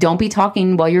 Like, don't be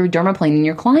talking while you're dermaplaning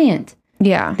your client.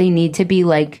 Yeah. They need to be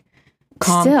like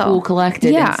calm, cool,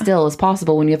 collected, and still as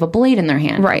possible when you have a blade in their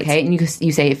hand. Right. Okay. And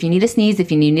you say, if you need to sneeze,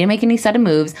 if you need to make any sudden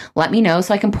moves, let me know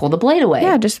so I can pull the blade away.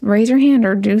 Yeah. Just raise your hand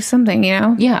or do something,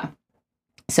 Yeah.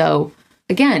 So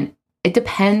again, it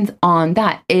depends on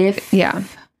that. If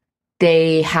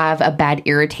they have a bad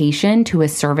irritation to a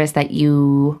service that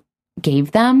you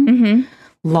gave them,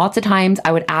 lots of times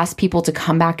I would ask people to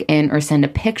come back in or send a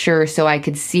picture so I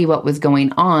could see what was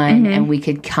going on and we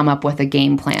could come up with a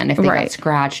game plan if they got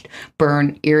scratched,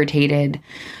 burned, irritated.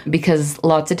 Because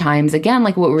lots of times, again,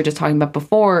 like what we were just talking about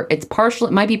before, it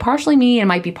might be partially me and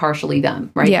might be partially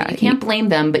them, right? Yeah. You can't blame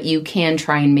them, but you can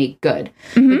try and make good.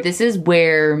 But this is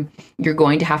where you're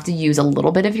going to have to use a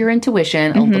little bit of your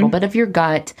intuition, a little bit of your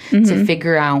gut to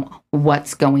figure out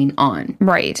what's going on.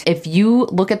 Right. If you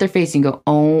look at their face and go,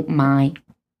 oh my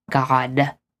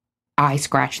God, I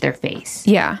scratched their face.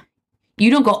 Yeah.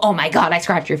 You don't go, oh my God, I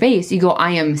scratched your face. You go,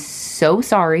 I am so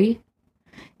sorry.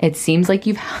 It seems like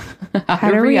you've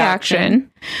had a reaction.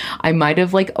 I might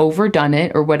have like overdone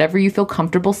it or whatever you feel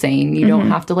comfortable saying. You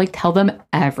don't have to like tell them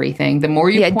everything. The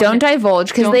more you don't divulge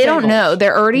because they don't know.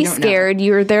 They're already scared.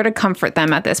 You're there to comfort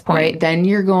them at this point. Right. Then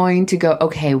you're going to go,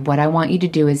 okay, what I want you to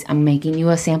do is I'm making you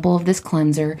a sample of this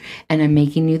cleanser and I'm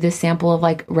making you this sample of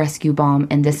like Rescue Balm.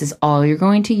 And this is all you're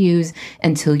going to use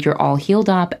until you're all healed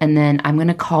up. And then I'm going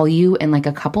to call you in like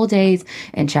a couple of days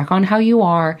and check on how you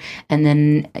are. And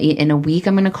then in a week,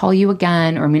 I'm going to call you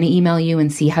again or I'm going to email you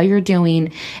and see how you're doing.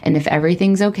 And if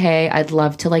everything's okay, I'd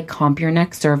love to like comp your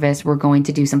next service. We're going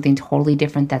to do something totally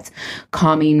different that's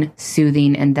calming,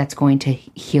 soothing, and that's going to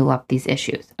heal up these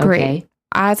issues. Okay. Great.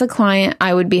 As a client,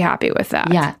 I would be happy with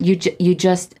that. Yeah. You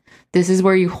just, this is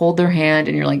where you hold their hand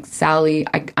and you're like, Sally,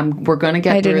 we're going to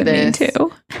get through this. I didn't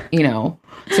mean to.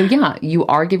 So yeah, you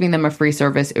are giving them a free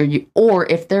service or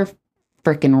if they're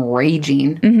freaking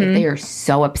raging, if they are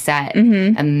so upset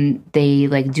and they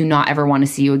like do not ever want to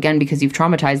see you again because you've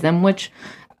traumatized them, which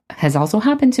has also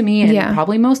happened to me and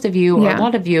probably most of you or a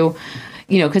lot of you,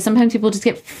 because sometimes people just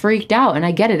get freaked out and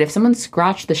I get it. If someone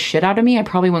scratched the shit out of me, I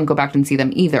probably wouldn't go back and see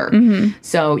them either.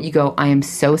 So you go, I am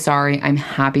so sorry. I'm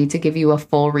happy to give you a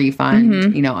full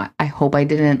refund. I hope I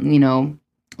didn't,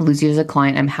 lose you as a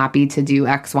client. I'm happy to do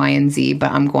X, Y, and Z,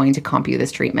 but I'm going to comp you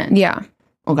this treatment. Yeah.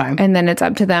 Okay. And then it's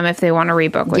up to them if they want to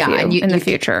rebook with you in the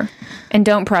future. And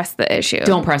don't press the issue.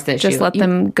 Don't press the issue. Just let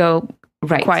them go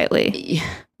quietly.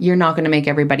 you're not going to make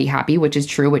everybody happy, which is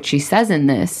true, what she says in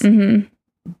this.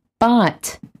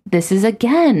 But this is,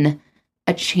 again,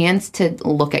 a chance to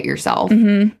look at yourself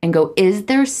and go, is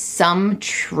there some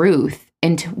truth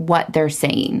into what they're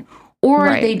saying? Or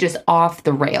are they just off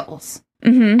the rails?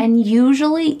 And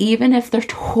usually, even if they're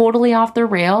totally off the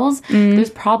rails, there's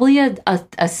probably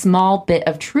a small bit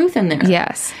of truth in there.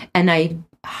 Yes. And I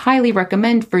highly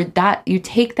recommend for that, you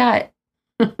take that,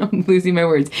 I'm losing my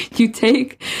words, you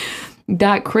take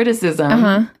that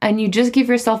criticism and you just give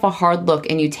yourself a hard look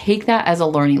and you take that as a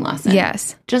learning lesson.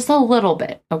 Yes. Just a little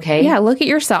bit, okay? Yeah, look at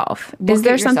yourself. Is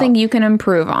there something you can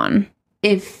improve on?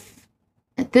 If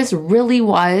this really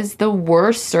was the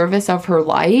worst service of her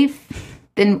life,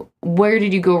 then where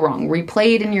did you go wrong?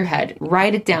 Replay it in your head.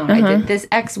 Write it down. I did this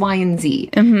X, Y, and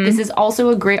Z. This is also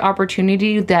a great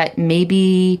opportunity that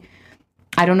maybe,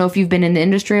 I don't know if you've been in the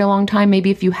industry a long time,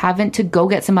 maybe if you haven't, to go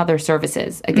get some other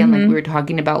services. Again, like we were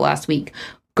talking about last week,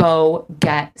 go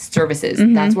get services.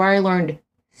 That's where I learned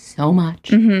so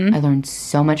much. I learned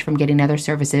so much from getting other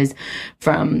services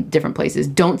from different places.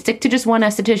 Don't stick to just one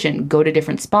esthetician. Go to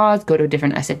different spas, go to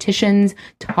different estheticians,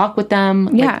 talk with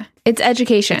them. Yeah, like, it's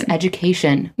education. It's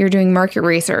education. You're doing market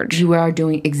research. You are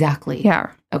doing, exactly.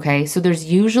 Yeah. Okay, so there's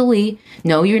usually,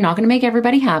 no, you're not going to make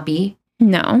everybody happy.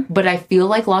 No. But I feel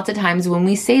like lots of times when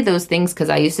we say those things, because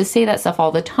I used to say that stuff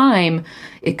all the time,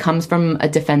 it comes from a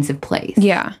defensive place.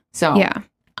 Yeah. So yeah.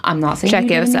 I'm not saying check you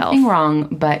did yourself. anything wrong,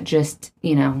 but just,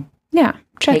 yeah,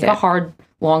 take a hard,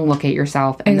 long look at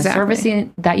yourself and the service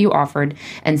that you offered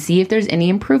and see if there's any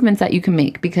improvements that you can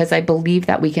make, because I believe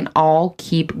that we can all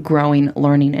keep growing,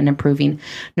 learning, and improving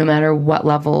no matter what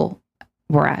level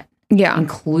we're at. Yeah.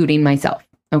 Including myself.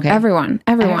 Okay. Everyone.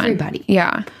 Everybody.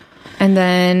 Yeah. And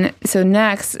then, so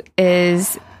next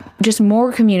is just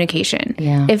more communication.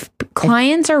 Yeah. If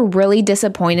clients are really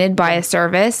disappointed by a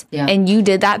service and you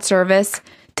did that service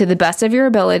to the best of your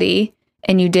ability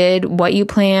and you did what you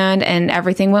planned and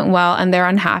everything went well and they're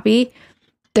unhappy,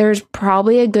 there's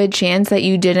probably a good chance that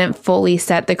you didn't fully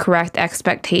set the correct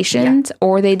expectations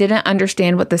or they didn't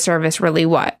understand what the service really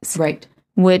was. Right.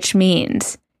 Which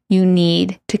means you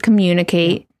need to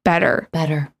communicate better.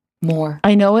 More.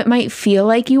 I know it might feel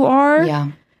like you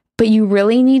are, but you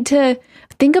really need to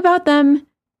think about them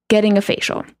getting a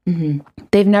facial.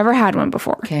 They've never had one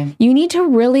before. Okay. You need to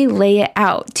really lay it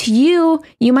out. To you,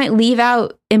 you might leave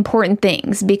out important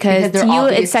things because to you,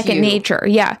 it's second nature.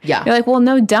 Yeah. You're like, well,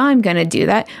 no, duh, I'm going to do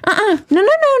that.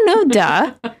 No,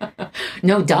 duh.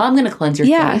 No, duh, I'm going to cleanse your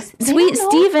face. Sweet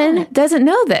Steven doesn't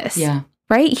know this. Yeah.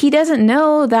 Right? He doesn't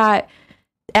know that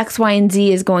X, Y, and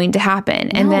Z is going to happen.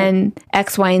 No. And then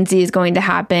X, Y, and Z is going to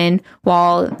happen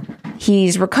while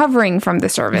he's recovering from the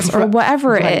service or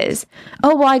whatever it is.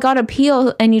 Oh, well, I got a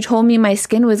peel and you told me my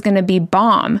skin was going to be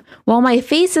bomb. Well, my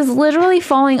face is literally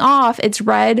falling off. It's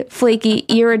red, flaky,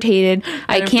 irritated.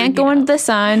 I can't go into the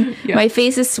sun. My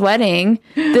face is sweating.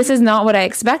 This is not what I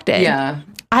expected. Yeah.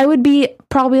 I would be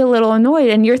probably a little annoyed.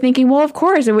 And you're thinking, well, of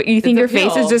course, you think your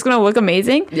face is just going to look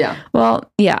amazing? Yeah. Well,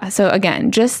 yeah. So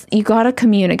again, you got to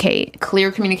communicate.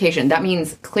 Clear communication. That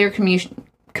means clear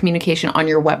communication on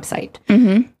your website.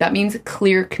 That means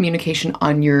clear communication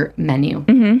on your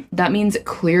menu. That means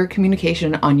clear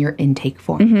communication on your intake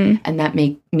form. And that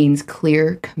means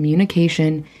clear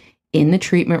communication in the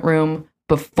treatment room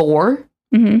before,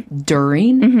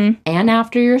 during, and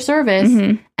after your service.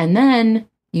 And then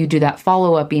you do that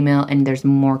follow-up email and there's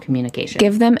more communication.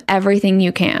 Give them everything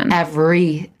you can.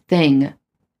 Everything.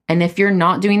 And if you're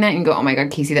not doing that and go, oh my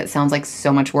God, Casey, that sounds like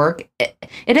so much work.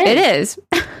 It is. It is.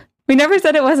 We never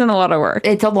said it wasn't a lot of work.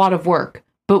 It's a lot of work.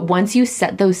 But once you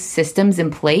set those systems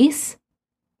in place,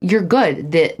 you're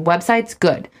good. The website's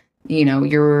good.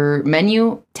 Your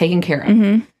menu taken care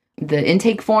of. The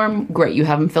intake form, great. You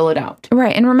have them fill it out.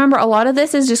 Right. And remember, a lot of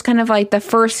this is just kind of like the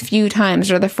first few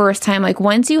times or the first time. Like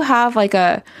once you have like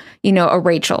a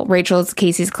Rachel's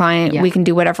Casey's client, we can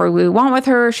do whatever we want with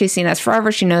her. She's seen us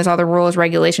forever. She knows all the rules,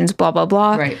 regulations, blah, blah,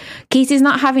 blah. Right. Casey's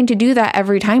not having to do that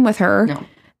every time with her. No.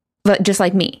 But just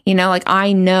like me, like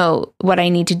I know what I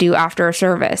need to do after a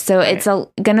service. So it's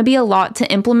going to be a lot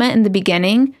to implement in the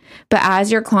beginning. But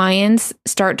as your clients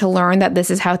start to learn that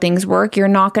this is how things work, you're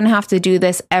not going to have to do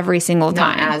this every single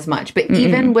time. Not as much. But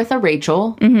even with a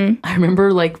Rachel, I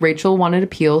remember Rachel wanted a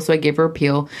peel. So I gave her a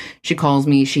peel. She calls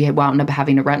me. She had wound up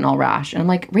having a retinol rash. And I'm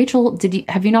like, Rachel,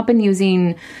 have you not been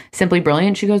using Simply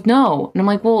Brilliant? She goes, no. And I'm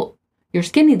like, well, your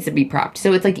skin needs to be prepped.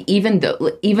 So it's like even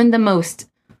the most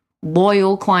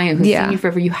loyal client who's seen you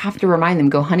forever, you have to remind them,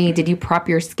 go, honey, did you prep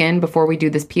your skin before we do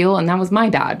this peel? And that was my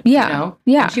bad. Yeah.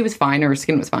 And she was fine. Her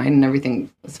skin was fine and everything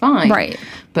was fine. Right.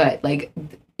 But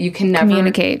You can never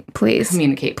communicate, please.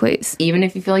 Communicate. Please. Even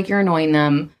if you feel like you're annoying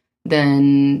them,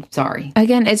 then sorry.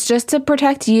 Again, it's just to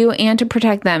protect you and to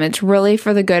protect them. It's really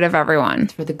for the good of everyone.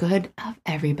 It's for the good of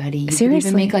everybody. You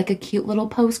Seriously. could even make like a cute little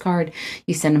postcard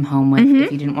you send them home with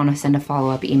if you didn't want to send a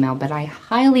follow-up email. But I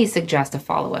highly suggest a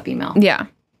follow-up email. Yeah.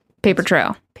 Paper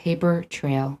trail. Paper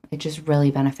trail. It's just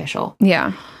really beneficial.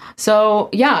 Yeah. So,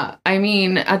 yeah, I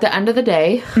mean, at the end of the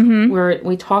day,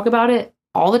 we talk about it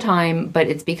all the time, but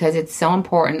it's because it's so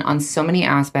important on so many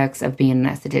aspects of being an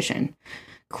esthetician.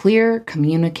 Clear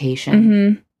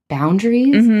communication,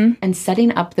 boundaries, and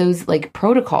setting up those like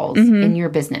protocols in your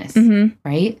business,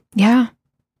 right? Yeah.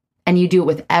 And you do it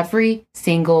with every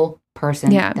single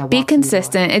person. Yeah. That Be walks in the door.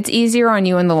 consistent. It's easier on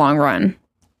you in the long run.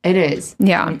 It is.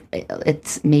 Yeah.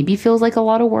 It's maybe feels like a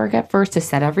lot of work at first to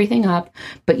set everything up,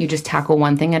 but you just tackle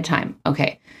one thing at a time.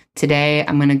 Okay. Today,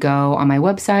 I'm going to go on my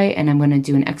website and I'm going to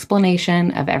do an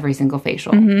explanation of every single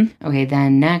facial. Okay,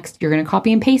 then next, you're going to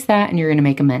copy and paste that and you're going to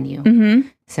make a menu.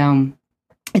 So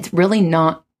it's really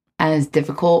not as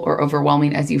difficult or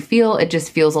overwhelming as you feel. It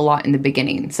just feels a lot in the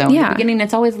beginning. So in the beginning,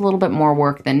 it's always a little bit more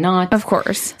work than not. Of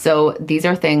course. So these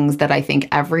are things that I think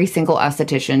every single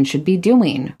esthetician should be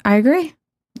doing. I agree.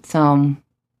 So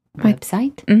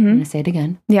website, I'm going to say it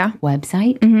again. Yeah.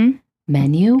 Website,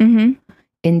 menu,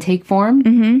 intake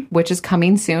form, which is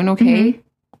coming soon, okay?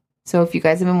 So if you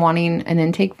guys have been wanting an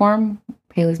intake form,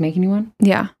 Haley's making you one.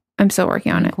 Yeah. I'm still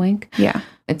working on it. Wink. Yeah.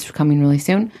 It's coming really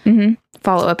soon.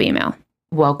 Follow-up email.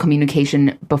 Well,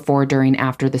 communication before, during,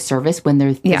 after the service when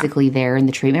they're physically there in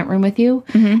the treatment room with you.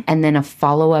 And then a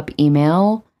follow-up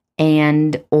email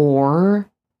and or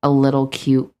a little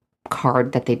cute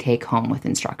card that they take home with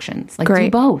instructions. Like Great.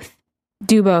 do both.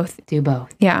 Do both. Do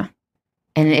both. Yeah.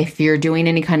 And if you're doing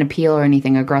any kind of peel or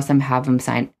anything aggressive, have them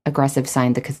sign a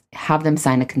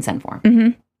consent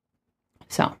form.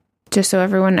 So just so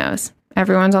everyone knows,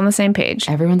 everyone's on the same page.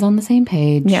 Everyone's on the same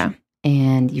page. Yeah.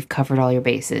 And you've covered all your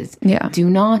bases. Yeah. Do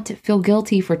not feel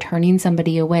guilty for turning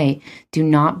somebody away. Do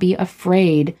not be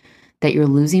afraid that you're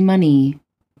losing money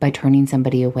by turning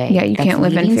somebody away. Yeah, you can't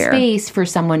live in leaving fear. Space for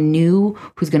someone new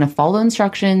who's going to follow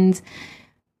instructions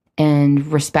and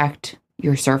respect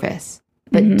your service.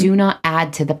 But do not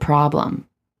add to the problem.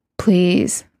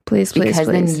 Please. Please, please, Because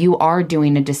please. then you are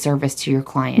doing a disservice to your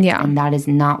client. Yeah. And that is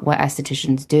not what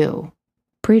estheticians do.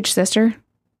 Preach, sister.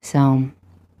 So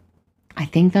I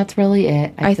think that's really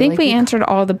it. I feel think like we answered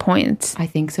all the points. I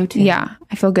think so too. Yeah.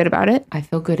 I feel good about it. I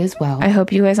feel good as well. I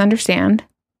hope you guys understand.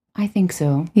 I think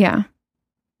so. Yeah.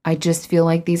 I just feel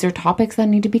like these are topics that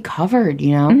need to be covered,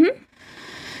 you know?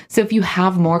 So if you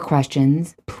have more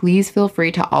questions, please feel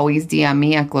free to always DM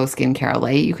me at Glow Skincare LA.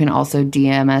 You can also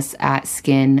DM us at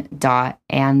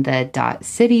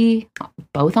skin.andthe.city,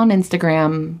 both on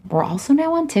Instagram. We're also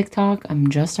now on TikTok. I'm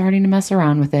just starting to mess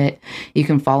around with it. You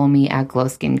can follow me at Glow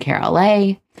Skincare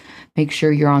LA. Make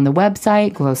sure you're on the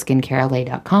website,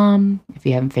 glowskincarela.com. If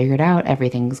you haven't figured out,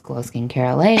 everything's Glow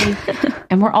Skincare LA.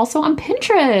 And we're also on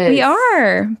Pinterest. We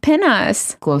are. Pin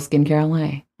us. Glow Skincare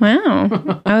LA.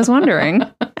 Wow. I was wondering.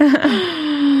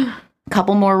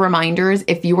 Couple more reminders.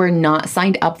 If you are not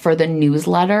signed up for the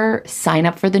newsletter, sign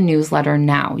up for the newsletter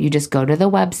now. You just go to the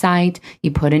website,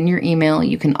 you put in your email.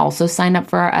 You can also sign up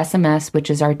for our SMS, which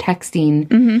is our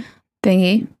texting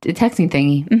Thingy.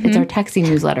 thingy. It's our texting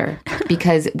newsletter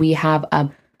because we have a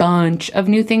bunch of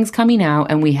new things coming out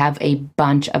and we have a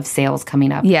bunch of sales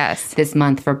coming up Yes. this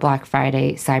month for Black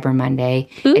Friday, Cyber Monday.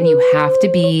 And you have to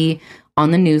be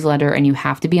on the newsletter and you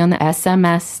have to be on the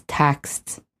SMS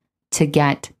texts to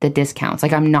get the discounts.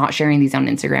 Like, I'm not sharing these on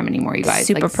Instagram anymore, you guys.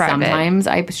 Super like, private. Sometimes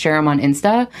I share them on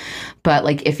Insta, but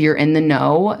like if you're in the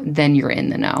know, then you're in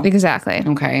the know. Exactly.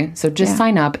 Okay. So just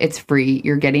sign up. It's free.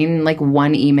 You're getting like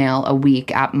one email a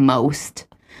week at most.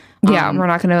 Yeah. We're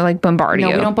not going to like bombard you.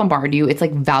 No, we don't bombard you. It's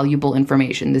like valuable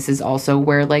information. This is also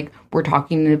where like we're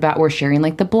sharing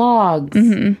like the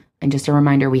blogs. And just a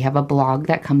reminder, we have a blog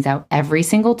that comes out every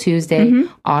single Tuesday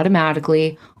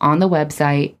automatically on the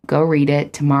website. Go read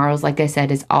it. Tomorrow's, like I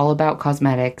said, is all about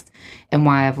cosmetics and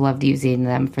why I've loved using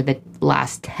them for the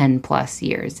last 10 plus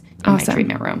years in my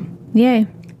treatment room. Yay.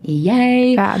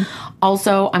 Yay. Bad.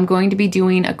 Also, I'm going to be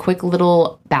doing a quick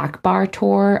little back bar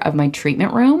tour of my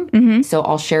treatment room. So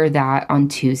I'll share that on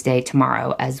Tuesday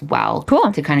tomorrow as well.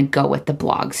 Cool. To kind of go with the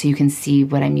blog so you can see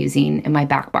what I'm using in my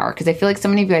back bar. Because I feel like so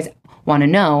many of you guys want to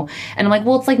know. And I'm like,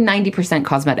 well, it's like 90%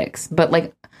 cosmetics. But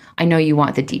like, I know you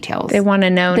want the details. They want to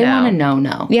know. They want to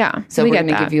know. Yeah. So we we're get going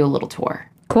to that. give you a little tour.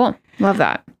 Cool. Love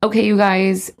that. Okay, you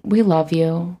guys, we love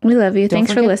you. We love you.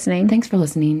 Thanks for forget- listening. Thanks for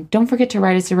listening. Don't forget to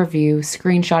write us a review,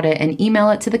 screenshot it, and email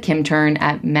it to the Kim Turn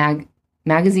at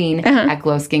magazine at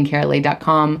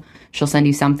glowskincarela.com. She'll send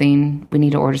you something. We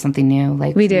need to order something new,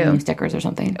 like we do. New stickers or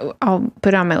something. I'll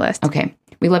put it on my list. Okay.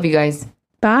 We love you guys.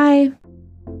 Bye.